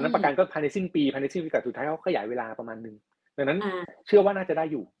ตอนนั้นประกันก็ภายในสิ้นปีแต่สุดท้ายเขาขยายเวลาประมาณนึงดังนั้นเชื่อว่าน่าจะได้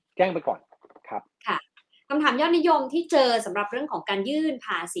อยู่แจ้งไปก่อนครับค่ะคำถามยอดนิยมที่เจอสำหรับเรื่องของการยื่นภ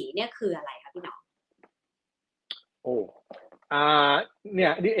าษีเนี่ยคืออะไรคะพี่น้องเนี่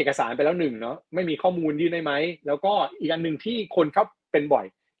ยนี่เอกสารไปแล้ว1เนาะไม่มีข้อมูลยื่นได้ไหมแล้วก็อีกอันนึงที่คนเขาเป็นบ่อย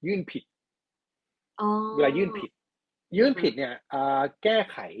ยื่นผิดเวลายื่นผิดเนี่ยแก้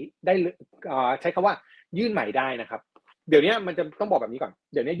ไขได้ใช้คำว่ายื่นใหม่ได้นะครับเดี๋ยวนี้มันจะต้องบอกแบบนี้ก่อน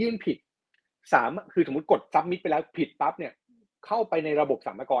เดี๋ยวนี้ยื่นผิดคือสมมติกดซับมิทไปแล้วผิดปั๊บเนี่ยเข้าไปในระบบส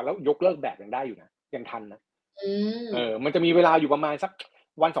รรพากรแล้วยกเลิกแบบยังได้อยู่นะยังทันนะ มันจะมีเวลาอยู่ประมาณสัก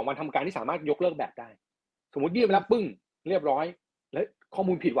วัน2วันทำการที่สามารถยกเลิกแบบได้สมมติยื่นไปแล้วปึ้งเรียบร้อยแล้วข้อ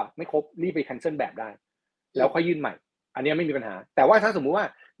มูลผิดว่ะไม่ครบรีบไปแคนเซิลแบบได้แล้วค่อยยื่นใหม่อันนี้ไม่มีปัญหาแต่ว่าถ้าสมมุติว่า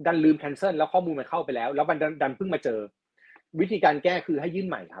ดันลืมแคนเซิลแล้วข้อมูลมันเข้าไปแล้วมันดันเพิ่งมาเจอวิธีการแก้คือให้ยื่น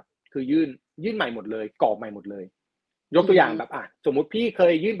ใหม่ครับคือยื่นใหม่หมดเลยกรอกใหม่หมดเลยยกตัวอย่างแบบสมมุติพี่เค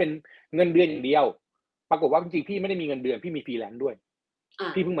ยยื่นเป็นเงินเดือนอย่างเดียวปรากฏว่าจริงๆพี่ไม่ได้มีเงินเดือนพี่มีฟรีแลนซ์ด้วย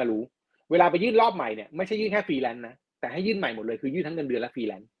พี่เพิ่งมารู้เวลาไปยื่นรอบใหม่เนี่ยไม่ใช่ยื่นแค่ฟรีแลนซ์นะแต่ให้ยื่นใหม่หมดเลยคือยื่นทั้งเงินเดือนและฟรี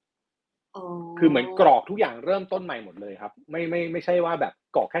แลนซ์คือเหมือนกรอกทุกอย่างเริ่มต้นใหม่หมดเลยครับไม่ใช่ว่าแบบ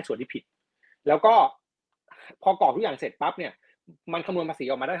กรอกแค่ส่วนที่ผิดแล้วก็พอกรอกทุกอย่างเสร็จปั๊บเนี่ยมันคำนวณภาษี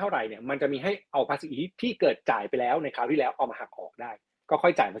ออกมาได้เท่าไหร่เนี่ยมันจะมีให้เอาภาษีที่เกิดจ่ายไปแล้วในคราวที่แล้วเอามาหักออกได้ก็ค่อ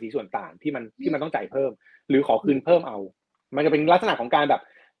ยจ่ายภาษีส่วนต่างที่มันต้องจ่ายเพิ่มหรือขอคืนเพิ่มเอามันจะเป็นลักษณะของการแบบ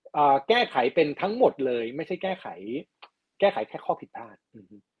แก้ไขเป็นทั้งหมดเลยไม่ใช่แก้ไขแค่ข้อผิดพลาด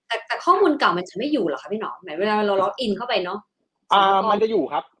แต่ข้อมูลเก่ามันจะไม่อยู่หรอคะพี่หนอมหมายเวลาเราล็อกอินเข้าไปเนาะมันจะอยู่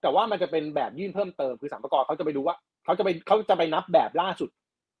ครับแต่ว่ามันจะเป็นแบบยื่นเพิ่มเติมคือสรรพากรเขาจะไปดูว่าเขาจะไปนับแบบล่าสุด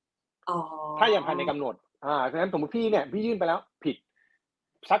ถ้ายังภายในกำหนดฉะนั้นสมมติพี่เนี่ยพี่ยื่นไปแล้วผิด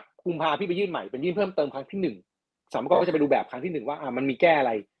สักกุมภาพี่ไปยื่นใหม่เป็นยื่นเพิ่มเติมครั้งที่1สรรพากรก็จะไปดูแบบครั้งที่1ว่ามันมีแก้อะไ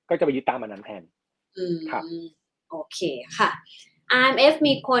รก็จะไปยึดตามมันนั้นแทนครับโอเคค่ะ RMF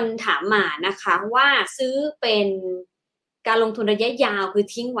มีคนถามมานะคะว่าซื้อเป็นการลงทุนระยะยาวคือ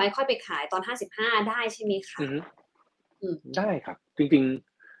ทิ้งไว้ค่อยไปขายตอน55ได้ใช่ไหมคะได้ครับจริง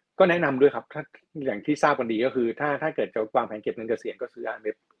ๆก็แนะนำด้วยครับถ้าอย่างที่ทราบกันดีก็คือถ้าเกิดจะวางแผนเก็บเงินเกษียณก็ซื้อ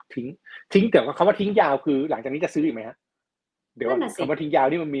RMFทิ้งแต่คำว่าทิ้งยาวคือหลังจากนี้จะซื้ออีกไหมฮะเดี๋ยวคำว่าทิ้งยาว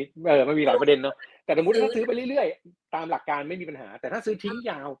นี่มันมีหลายประเด็นเนาะแต่สมมติถ้าซื้อไปเรื่อยๆตามหลักการไม่มีปัญหาแต่ถ้าซื้อทิ้ง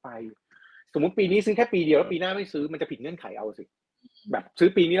ยาวไปสมมติปีนี้ซื้อแค่ปีเดียวแล้วปีหน้าไม่ซื้อมันจะผิดเงื่อนไขเอาสิแบบซื้อ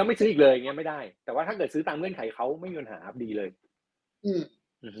ปีนี้แล้วไม่ซื้ออีกเลยเงี้ยไม่ได้แต่ว่าถ้าเกิดซื้อตามเงื่อนไขเขาไม่มีปัญหาดีเลย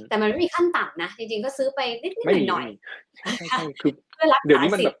แต่มันไม่มีขั้นต่ำนะจริงๆก็ซื้อไปนิดๆหน่อยๆใช่คือเดี๋ยวนี้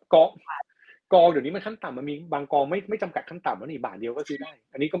มันแบบกองเดี๋ยวนี้มันขั้นต่ำมันมีบางกองไม่จำกัดขั้นต่ำแล้วนี่บาทเดียวก็ซื้อได้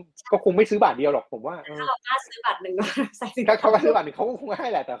อันนี้ก็คงไม่ซื้อบาทเดียวหรอกผมว่าถ้าเรากล้าซื้อบาท1ถ้าเขาซื้อบาท1เขาก็คงให้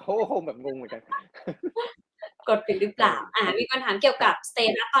แหละแต่เขาคงแบบงงเหมือนกันกดผิดหรือเปล่ามีคนถามเกี่ยวกับสเต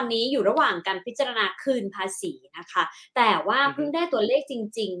ตัสตอนนี้อยู่ระหว่างการพิจารณาคืนภาษีนะคะแต่ว่าเพิ่งได้ตัวเลขจ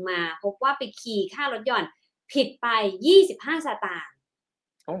ริงๆมาพบว่าไปคีย์ค่ารถยนต์ผิดไป25 สตางค์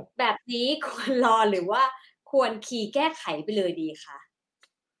แบบนี้ควรรอหรือว่าควรคีย์แก้ไขไปเลยดีคะ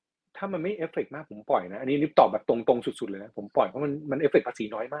ถ้ามันไม่เอฟเฟกต์มากผมปล่อยนะอันนี้นิบตอบแบบตรงๆสุดๆเลยนะผมปล่อยเพราะมันเอฟเฟกต์ภาษี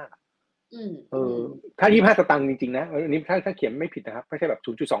น้อยมากถ้า25 สตางค์จริงๆนะอันนี้ถ้าเขียนไม่ผิดนะครับไม่ใช่แบบ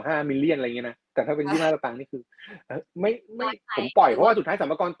 0.25 มิลเลียนอะไรเงี้ยนะแต่ถ้าเป็น25 สตางค์นี่คือไม่ผมปล่อยเพราะว่าสุดท้ายสร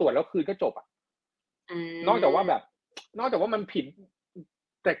รพากรตรวจแล้วคืนก็จบนอกจากว่ามันผิด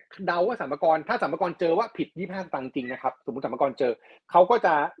แต่เดาว่าสรรพากรถ้าสรรพากรเจอว่าผิด25 สตางค์จริงนะครับสมมุติสรรพากรเจอเขาก็จ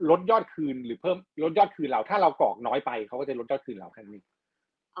ะลดยอดคืนหรือเพิ่มลดยอดคืนเราถ้าเรากรอกน้อยไปเขาก็จะลดยอดคืนเราแค่นี้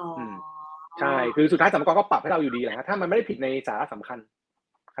ใช่คือสุดท้ายสรรพากรก็ปรับให้เราอยู่ดีแหละถ้ามันไม่ได้ผิดในสาระสำคัญ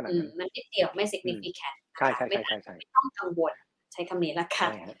ขนาดนั้นมันนิดเดียวไม่ significant ใช่ไม่ต้องกังวลใช้คำนี้ละค่ะ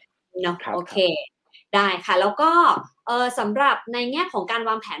เนาะโอเคได้ค่ะแล้วก็สำหรับในแง่ของการ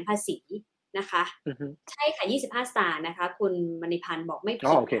วางแผนภาษีนะคะใช่ค่ะ25 สตางค์นะคะคุณมณีพันธ์บอกไม่ผิด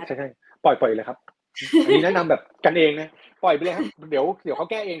โอเคใช่ปล่อยเลยครับอันนี้แนะนำแบบกันเองนะปล่อยไปเลยครับเดี๋ยวเขา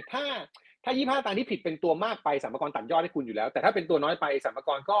แก้เองถ้า25 สตางค์ที่ผิดเป็นตัวมากไปสรรพากรตัดยอดให้คุณอยู่แล้วแต่ถ้าเป็นตัวน้อยไปสรรพาก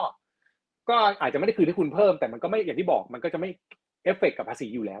รก็อาจจะไม่ได้คืนให้คุณเพิ่มแต่มันก็ไม่อย่างที่บอกมันก็จะไม่เอฟเฟกต์กับภาษี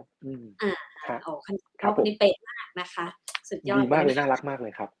อยู่แล้วครับนี้เป๊ะมากนะคะสุดยอดดีมากเลยน่ารักมากเล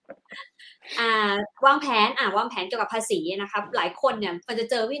ยครับวางแผนเกี่ยวกับภาษีนะคะหลายคนเนี่ยมันจะ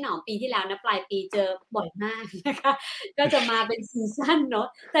เจอพี่หนอมปีที่แล้วนะปลายปีเจอบ่อยมากนะคะก็จะมาเป็นซีซั่นเนาะ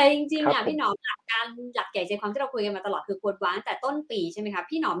แต่จริงๆเนี่ยพี่หนอมหลักใหญ่ใจความที่เราคุยกันมาตลอดคือควรวางแต่ต้นปีใช่ไหมคะ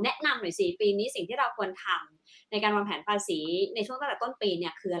พี่หนอมแนะนำหน่อยสิปีนี้สิ่งที่เราควรทำในการวางแผนภาษีในช่วงตั้งแต่ต้นปีเนี่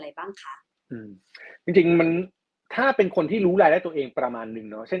ยคืออะไรบ้างคะจริงๆมันถ้าเป็นคนที่รู้รายได้ตัวเองประมาณนึง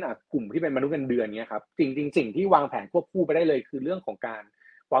เนาะเช่นกลุ่มที่เป็นมนุษย์เงินเดือนเงี้ยครับจริงๆสิ่งที่วางแผนควบคู่ไปได้เลยคือเรื่องของการ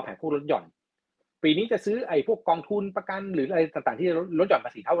วางแผนพวกลดหย่อนปีนี้จะซื้อพวกกองทุนประกันหรืออะไรต่างๆที่ลดหย่อนภ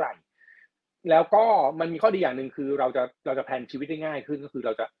าษีเท่าไหร่แล้วก็มันมีข้อดีอย่างนึงคือเราจะแพลนชีวิตได้ง่ายขึ้นก็คือเร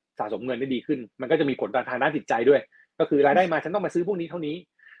าจะสะสมเงินได้ดีขึ้นมันก็จะมีผลทางด้านจิตใจด้วยก็คือรายได้มาฉันต้องมาซื้อพวกนี้เท่านี้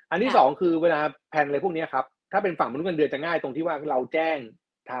อันที่2คือเวลาแพลนอะไรพวกนี้ครับถ้าเป็นฝั่งมนุษย์เงินเดือนจะง่ายตรงที่ว่าเราแจ้ง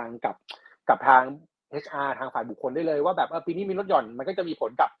ทางกับทาง HR ทางฝ่ายบุคคลได้เลยว่าแบบปีนี้มีลดหย่อนมันก็จะมีผ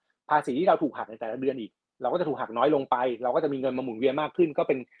ลกับภาษีที่เราถูกหักในแต่ละเดือนอีกเราก็จะถูกหักน้อยลงไปเราก็จะมีเงินมาหมุนเวียนมากขึ้นก็เ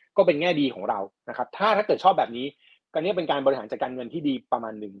ป็นแง่ดีของเรานะครับถ้าเกิดชอบแบบนี้ก็นี้เป็นการบริหารจัดการเงินที่ดีประมา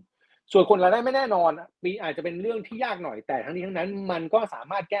ณนึงส่วนคนรายได้ไม่แน่นอนปีอาจจะเป็นเรื่องที่ยากหน่อยแต่ทั้งนี้ทั้งนั้นมันก็สา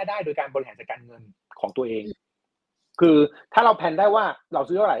มารถแก้ได้โดยการบริหารจัดการเงินของตัวเองคือถ้าเราแพลนได้ว่าเรา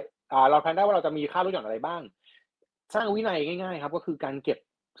ซื้อเท่าไหร่เราแพลนได้ว่าเราจะมีค่าลดหย่อนอะไรบ้าง สร้างวินัยง่ายๆครับก็คือการเก็บ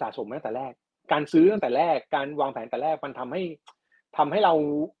สะสมตั้งแต่แรกการซื้อตั้งแต่แรกการวางแผนแต่แรกมันทำให้เรา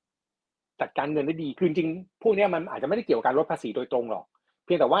จัดการเงินได้ดีคือจริงพวกนี้มันอาจจะไม่ได้เกี่ยวกับการลดภาษีโดยตรงหรอกเ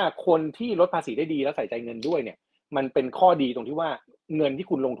พียงแต่ว่าคนที่ลดภาษีได้ดีแล้วใส่ใจเงินด้วยเนี่ยมันเป็นข้อดีตรงที่ว่าเงินที่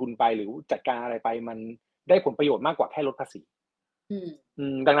คุณลงทุนไปหรือจัดการอะไรไปมันได้ผลประโยชน์มากกว่าแค่ลดภาษี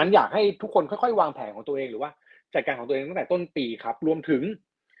ดังนั้นอยากให้ทุกคนค่อยๆวางแผนของตัวเองหรือว่าจัดการของตัวเองตั้งแต่ต้นปีครับรวมถึง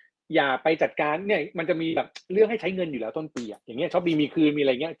อย่าไปจัดการเนี่ยมันจะมีแบบเรื่องให้ใช้เงินอยู่แล้วต้นปีอย่างเงี้ยชอบดีมีคืนมีอะไ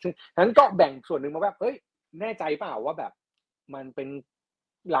รเงี้ยฉะนั้นก็แบ่งส่วนหนึ่งมาแบบเฮ้ยแน่ใจเปล่าว่าแบบมันเป็น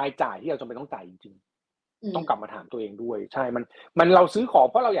รายจ่ายที่เราจำเป็นต้องจ่ายจริงๆต้องกลับมาถามตัวเองด้วยใช่มันเราซื้อของ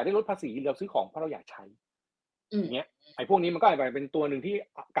เพราะเราอยากได้ลดภาษีเราซื้อของเพราะเราอยากใช้อย่างเงี้ยไอ้พวกนี้มันก็อาจจะเป็นตัวหนึ่งที่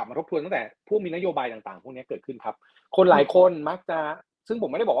กลับมาทบทวนตั้งแต่พวกมีนโยบายต่างๆพวกนี้เกิดขึ้นครับคนหลายคนมักจะซึ่งผม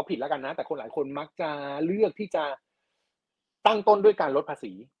ไม่ได้บอกว่าผิดแล้วกันนะแต่คนหลายคนมักจะเลือกที่จะตั้งต้นด้วยการลดภา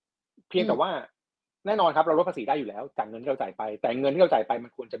ษีเพียงแต่ว่าแน่นอนครับเราลดภาษีได้อยู่แล้วจากเงินที่เราจ่ายไปแต่เงินที่เราจ่ายไปมั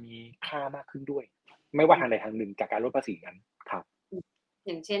นควรจะมีค่ามากขึ้นด้วยไม่ว่าทางใดทางหนึ่งจากการลดภาษีนั้นครับอ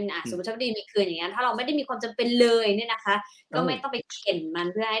ย่างเช่นสมมติชอบดีมีคืนอย่างเงี้ยถ้าเราไม่ได้มีความจำเป็นเลยเนี่ยนะคะก็ไม่ต้องไปเข็นมัน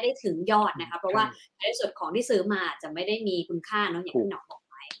เพื่อให้ได้ถึงยอดนะคะเพราะว่าในส่วนของที่ซื้อมาจะไม่ได้มีคุณค่าเนาะอย่างที่หนอบอก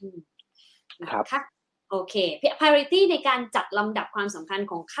ไว้ครับโอเค priority ในการจัดลำดับความสำคัญ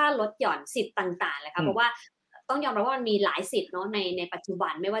ของค่าลดหย่อนสิทธิ์ต่างๆเลยค่ะเพราะว่าต้องยอมรับว่ามันมีหลายสิทธิ์เนาะในปัจจุบั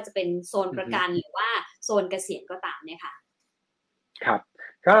นไม่ว่าจะเป็นโซนประกันหรือว่าโซนเกษียณก็ตามเนี่ยค่ะครับ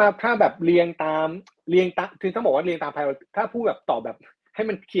ถ้าแบบเรียงตามคือต้องบอกว่าเรียงตาม priority ถ้าพูดแบบตอบแบบให้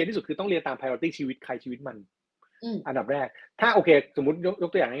มันเคลียร์ที่สุดคือต้องเรียงตาม priority ชีวิตใครชีวิตมันอันดับแรกถ้าโอเคสมมติย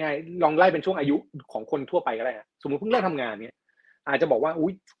กตัวอย่างง่ายๆลองไล่เป็นช่วงอายุของคนทั่วไปก็ได้ฮะสมมติเพิ่งเริ่มทำงานเนี่ยอาจจะบอกว่าอุ๊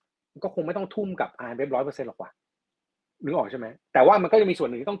ยก็คงไม่ต้องทุ่มกับ RMF 100% หรอกว่ะนึกออกใช่ไหมแต่ว่ามันก็จะมีส่วน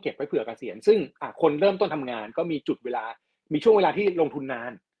หนึ่งที่ต้องเก็บไว้เผื่อเกษียณซึ่งคนเริ่มต้นทำงานก็มีจุดเวลามีช่วงเวลาที่ลงทุนนา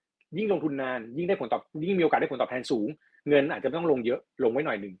นยิ่งลงทุนนานยิ่งได้ผลตอบยิ่งมีโอกาสได้ผลตอบแทนสูงเงินอาจจะไม่ต้องลงเยอะลงไว้ห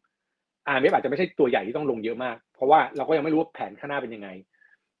น่อยนึงRMF อาจจะไม่ใช่ตัวใหญ่ที่ต้องลงเยอะมากเพราะว่าเราก็ยังไม่รู้ว่าแผนข้างหน้าเป็นยังไง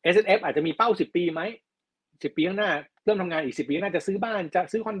S&F อาจจะมีเป้า10ปีไหม10ปีข้างหน้าเริ่มทำงานอีก10ปีข้างหน้าจะซื้อบ้านจะ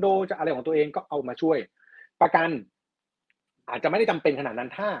ซื้อคอนโดจะอะไรของตัวเองก็เอามาช่วยประกันอาจจะไม่ได้จำเป็นขนาดนั้น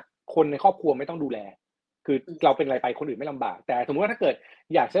ถ้าคนในครอบครัวไม่ต้องดูแลคือเราเป็นอะไรไปคนอื่นไม่ลำบากแต่สมมติว่าถ้าเกิด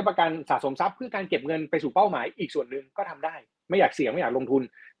อยากใช้ประกันสะสมทรัพย์เพื่อการเก็บเงินไปสู่เป้าหมายอีกส่วนหนึ่งก็ทำได้ไม่อยากเสี่ยงไม่อยากลงทุน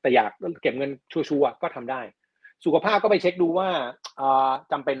แต่อยากเก็บเงินชัวร์ๆก็ทำได้สุขภาพก็ไปเช็คดูว่า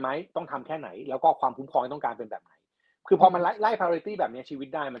จำเป็นไหมต้องทำแค่ไหนแล้วก็ความคุ้มครองต้องการเป็นแบบไหนคือพอมันไล่ priority แบบนี้ชีวิต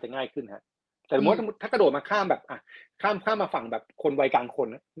ได้มันจะง่ายขึ้นฮะแต่สมมติถ้ากระโดดมาข้ามแบบข้ามมาฝั่งแบบคนวัยกลางคน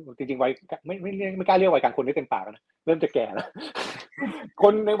จริงๆวัยไม่กล้าเรียกวัยกลางคนได้เต็มปากนะเริ่มจะแก่แล้วค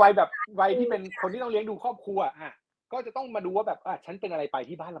นในวัยแบบวัยที่เป็นคนที่ต้องเลี้ยงดูครอบครัวก็จะต้องมาดูว่าแบบฉันเป็นอะไรไป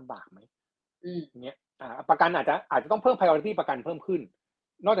ที่บ้านลำบากไหมอย่างเงี้ยประกันอาจจะต้องเพิ่ม priority ประกันเพิ่มขึ้น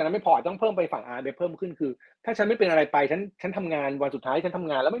นอกจากนั้นไม่พอต้องเพิ่มไปฝั่งRMFเพิ่มขึ้นคือถ้าฉันไม่เป็นอะไรไปฉันทำงานวันสุดท้ายฉันทำ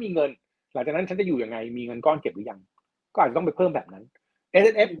งานแล้วไม่มีเงินหลังจากนั้นฉันจะอยู่ยังไงมีเงินก้อนเก็บหรือยังก็อาจจะต้องไปเพิ่มแบบนั้น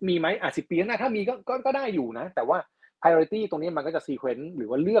S&F มีไหม10ปีข้างหน้าถ้ามีก็ได้อยู่นะแต่ว่า priority ตรงนี้มันก็จะ sequence หรือ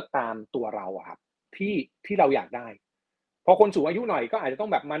ว่าเลือกตามตัวเราครับที่เราอยากได้พอคนสูงอายุหน่อยก็อาจจะต้อง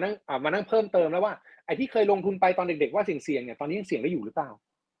แบบมานั่งเพิ่มเติมแล้วว่าไอ้ที่เคยลงทุนไปตอนเด็กๆว่าเสี่ยงเนี่ยตอนนี้ยังเสี่ยงได้อยู่หรือเปล่า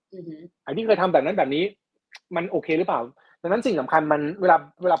ไอ้ที่เคยทำแบบนั้นแบบนี้มันโอเคหรือเปล่าดังนั้นสิ่งสำคัญมันเว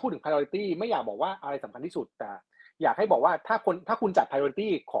ลาพูดถึง priority ไม่อยากบอกว่าอะไรสำคัญที่สุดแต่อยากให้บอกว่าถ้าคุณจัด priority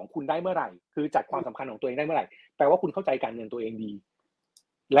ของคุณได้เมื่อไหร่คือจัดความสำคัญของตัวเองได้เมื่อไหร่แปลว่าคุณเข้าใจการเงินตัวเองดี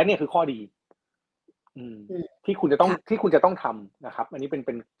และเนี่ยคือข้อดีที่คุณจะต้องทำนะครับอันนี้เ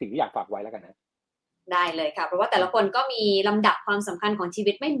ป็นสิ่งที่อยากฝากไว้แล้วกันนะได้เลยค่ะเพราะว่าแต่ละคนก็มีลำดับความสำคัญของชี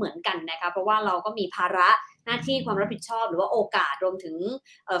วิตไม่เหมือนกันนะคะเพราะว่าเราก็มีภาระหน้าที่ความรับผิดชอบหรือว่าโอกาสรวมถึง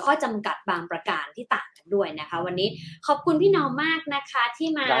ข้อจำกัดบางประการที่ต่างกันด้วยนะคะวันนี้ขอบคุณพี่น้องมากนะคะที่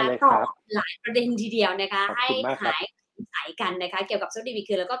มาตอบหลายประเด็นทีเดียวนะคะให้หายสงสัยกันนะคะเกี่ยวกับสวัสดิวิ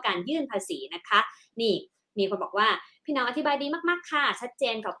คือแล้วก็การยื่นภาษีนะคะนี่มีคนบอกว่าพี่น้องอธิบายดีมากๆค่ะชัดเจ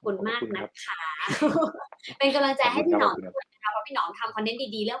นขอบคุณมากนะคะเป็นกำลังใจให้พี่น้องด้วยนะคะเพราะพี่น้องทำคอนเทนต์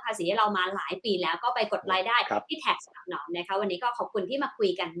ดีๆเรื่องภาษีให้เรามาหลายปีแล้วก็ไปกดไลค์ได้ที่แท็กสนับหนอมนะคะวันนี้ก็ขอบคุณที่มาคุย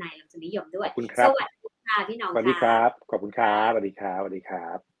กันในลำดับนิยมด้วยสวัสดีค่ะพี่น้องค่ะสวัสดีครับขอบคุณครับสวัสดีครับสวัสดีครั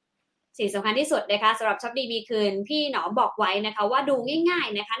บสิ่งสำคัญที่สุดนะคะสำหรับช็อปดีมีคืนพี่หนอมบอกไว้นะคะว่าดูง่าย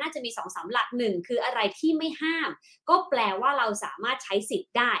ๆนะคะน่าจะมี 2-3 หลัก1คืออะไรที่ไม่ห้ามก็แปลว่าเราสามารถใช้สิท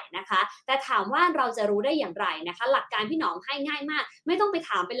ธิ์ได้นะคะแต่ถามว่าเราจะรู้ได้อย่างไรนะคะหลักการพี่หนอมให้ง่ายมากไม่ต้องไป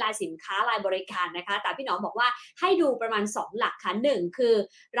ถามเป็นรายสินค้ารายบริการนะคะแต่พี่หนอมบอกว่าให้ดูประมาณ2หลักค่ะ1คือ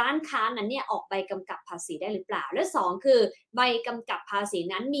ร้านค้านั้นเนี่ยออกใบกำกับภาษีได้หรือเปล่าและ2คือใบกำกับภาษี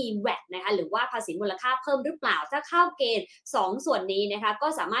นั้นมี VAT นะคะหรือว่าภาษีมูลค่าเพิ่มหรือเปล่าถ้าเข้าเกณฑ์2ส่วนนี้นะคะก็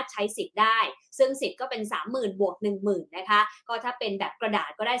สามารถใช้สิทธิ์ สิทธิ์ได้ซึ่งสิทธิ์ก็เป็น 30,000 บวก 10,000 นะคะก็ถ้าเป็นแบบกระดาษ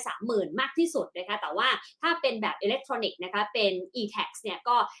ก็ได้ 30,000 มากที่สุดนะคะแต่ว่าถ้าเป็นแบบอิเล็กทรอนิกส์นะคะเป็น e-tax เนี่ย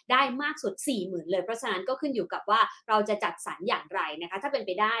ก็ได้มากสุด 40,000 เลยเพราะฉะนั้นก็ขึ้นอยู่กับว่าเราจะจัดสรรอย่างไรนะคะถ้าเป็นไ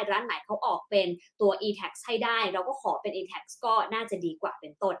ปได้ร้านไหนเขาออกเป็นตัว e-tax ให้ได้เราก็ขอเป็น e-tax ก็น่าจะดีกว่าเป็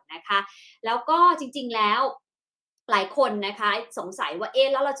นต้นนะคะแล้วก็จริงๆแล้วหลายคนนะคะสงสัยว่า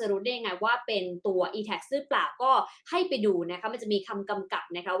แล้วเราจะรู้ได้ยังไงว่าเป็นตัว e-tax หรือเปล่าก็ให้ไปดูนะคะมันจะมีคำกำกับ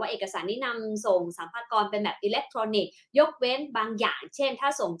นะคะว่าเอกสารที่นำส่งสรรพากรเป็นแบบอิเล็กทรอนิกส์ยกเว้นบางอย่างเช่นถ้า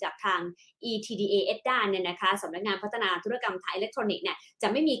ส่งจากทาง ETDA EDDA เนี่ยนะคะสำนักงานพัฒนาธุรกรรมทางอิเล็กทรอนิกส์เนี่ยจะ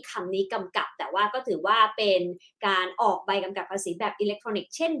ไม่มีคำนี้กำกับแต่ว่าก็ถือว่าเป็นการออกใบกำกับภาษีแบบอิเล็กทรอนิก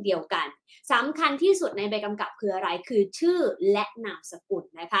ส์เช่นเดียวกันสำคัญที่สุดในใบกำกับคืออะไรคือชื่อและนามสกุล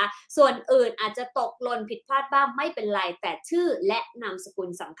นะคะส่วนอื่นอาจจะตกหล่นผิดพลาดบ้างไม่เป็นไรแต่ชื่อและนามสกุล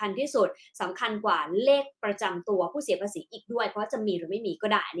สำคัญที่สุดสำคัญกว่าเลขประจำตัวผู้เสียภาษีอีกด้วยเพราะจะมีหรือไม่มีก็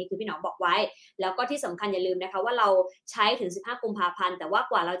ได้อันนี้คือพี่หนอบอกไว้แล้วก็ที่สำคัญอย่าลืมนะคะว่าเราใช้ถึง15กุมภาพันธ์แต่ว่า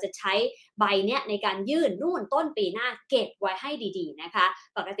กว่าเราจะใช้ใบเนี้ยในการยื่นนู่นต้นปีหน้าเก็บไว้ให้ดีๆนะคะ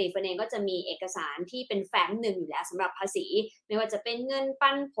ปกติเฟนเองก็จะมีเอกสารที่เป็นแฟ้มหนึ่งอยู่แล้วสำหรับภาษีไม่ว่าจะเป็นเงินปั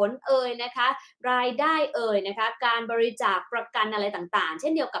นผลนะคะรายได้นะคะการบริจาคประกันอะไรต่างๆเช่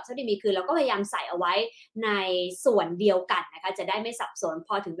นเดียวกับเท่าที่มีคือเราก็พยายามใส่เอาไว้ในส่วนเดียวกันนะคะจะได้ไม่สับสนพ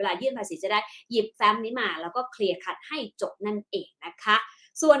อถึงเวลายื่นภาษีจะได้หยิบแฟ้มนี้มาแล้วก็เคลียร์คัดให้จบนั่นเองนะคะ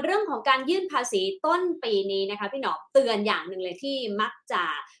ส่วนเรื่องของการยื่นภาษีต้นปีนี้นะคะพี่หนอมเตือนอย่างหนึ่งเลยที่มักจะ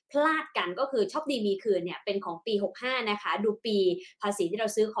พลาดกันก็คือโชคดีมีคืนเนี่ยเป็นของปี65นะคะดูปีภาษีที่เรา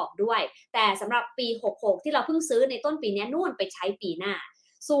ซื้อของด้วยแต่สำหรับปี66ที่เราเพิ่งซื้อในต้นปีนี้นู่นไปใช้ปีหน้า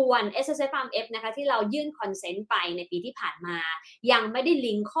ส่วน SSFRMF นะคะที่เรายื่นคอนเซนต์ไปในปีที่ผ่านมายังไม่ได้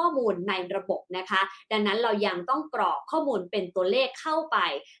ลิงก์ข้อมูลในระบบนะคะดังนั้นเรายังต้องกรอกข้อมูลเป็นตัวเลขเข้าไป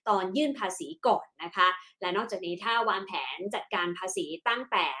ตอนยื่นภาษีก่อนนะคะและนอกจากนี้ถ้าวางแผนจัดการภาษีตั้ง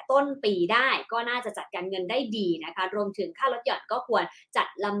แต่ต้นปีได้ก็น่าจะจัดการเงินได้ดีนะคะรวมถึงค่าลดหย่อนก็ควรจัด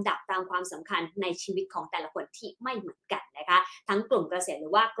ลำดับตามความสำคัญในชีวิตของแต่ละคนที่ไม่เหมือนกันนะคะทั้งกลุ่มเกษตรหรื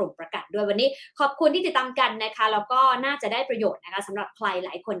อว่ากลุ่มประกันด้วยวันนี้ขอบคุณที่ติดตามกันนะคะแล้วก็น่าจะได้ประโยชน์นะคะสำหรับใครหล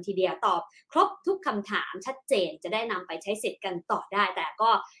ายคนทีเดียวตอบครบทุกคำถามชัดเจนจะได้นำไปใช้สิทธิ์กันต่อได้แต่ก็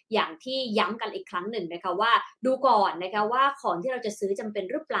อย่างที่ย้ำกันอีกครั้งหนึ่งนะคะว่าดูก่อนนะคะว่าของที่เราจะซื้อจำเป็น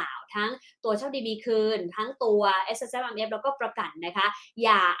หรือเปล่าทั้งตัวโชคดีมีคืนทั้งตัว SSFRMF แล้วก็ประกันนะคะอ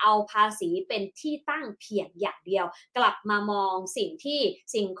ย่าเอาภาษีเป็นที่ตั้งเพียงอย่างเดียวกลับมามอง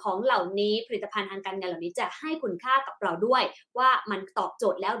สิ่งของเหล่านี้ผลิตภัณฑ์ทางการเงินเหล่านี้จะให้คุณค่ากับเราด้วยว่ามันตอบโจ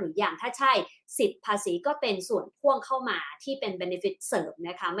ทย์แล้วหรือยังถ้าใช่สิทธิภาษีก็เป็นส่วนพ่วงเข้ามาที่เป็น benefit เสริม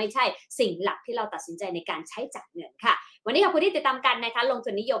นะคะไม่ใช่สิ่งหลักที่เราตัดสินใจในการใช้จ่ายเงินค่ะวันนี้ขอบคุณที่ติดตามกันนะคะลงทุ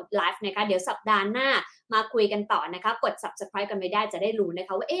นนิยมไลฟ์นะคะเดี๋ยวสัปดาห์หน้ามาคุยกันต่อนะคะกด subscribe กันไม่ได้จะได้รู้นะค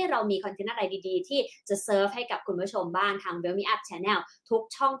ะว่าเรามีคอนเทนต์อะไรดีๆที่จะเซิร์ฟให้กับคุณผู้ชมบ้างทาง Wealth Me Up Channel ทุก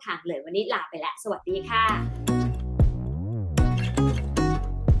ช่องทางเลยวันนี้ลาไปแล้วสวัสดีค่ะ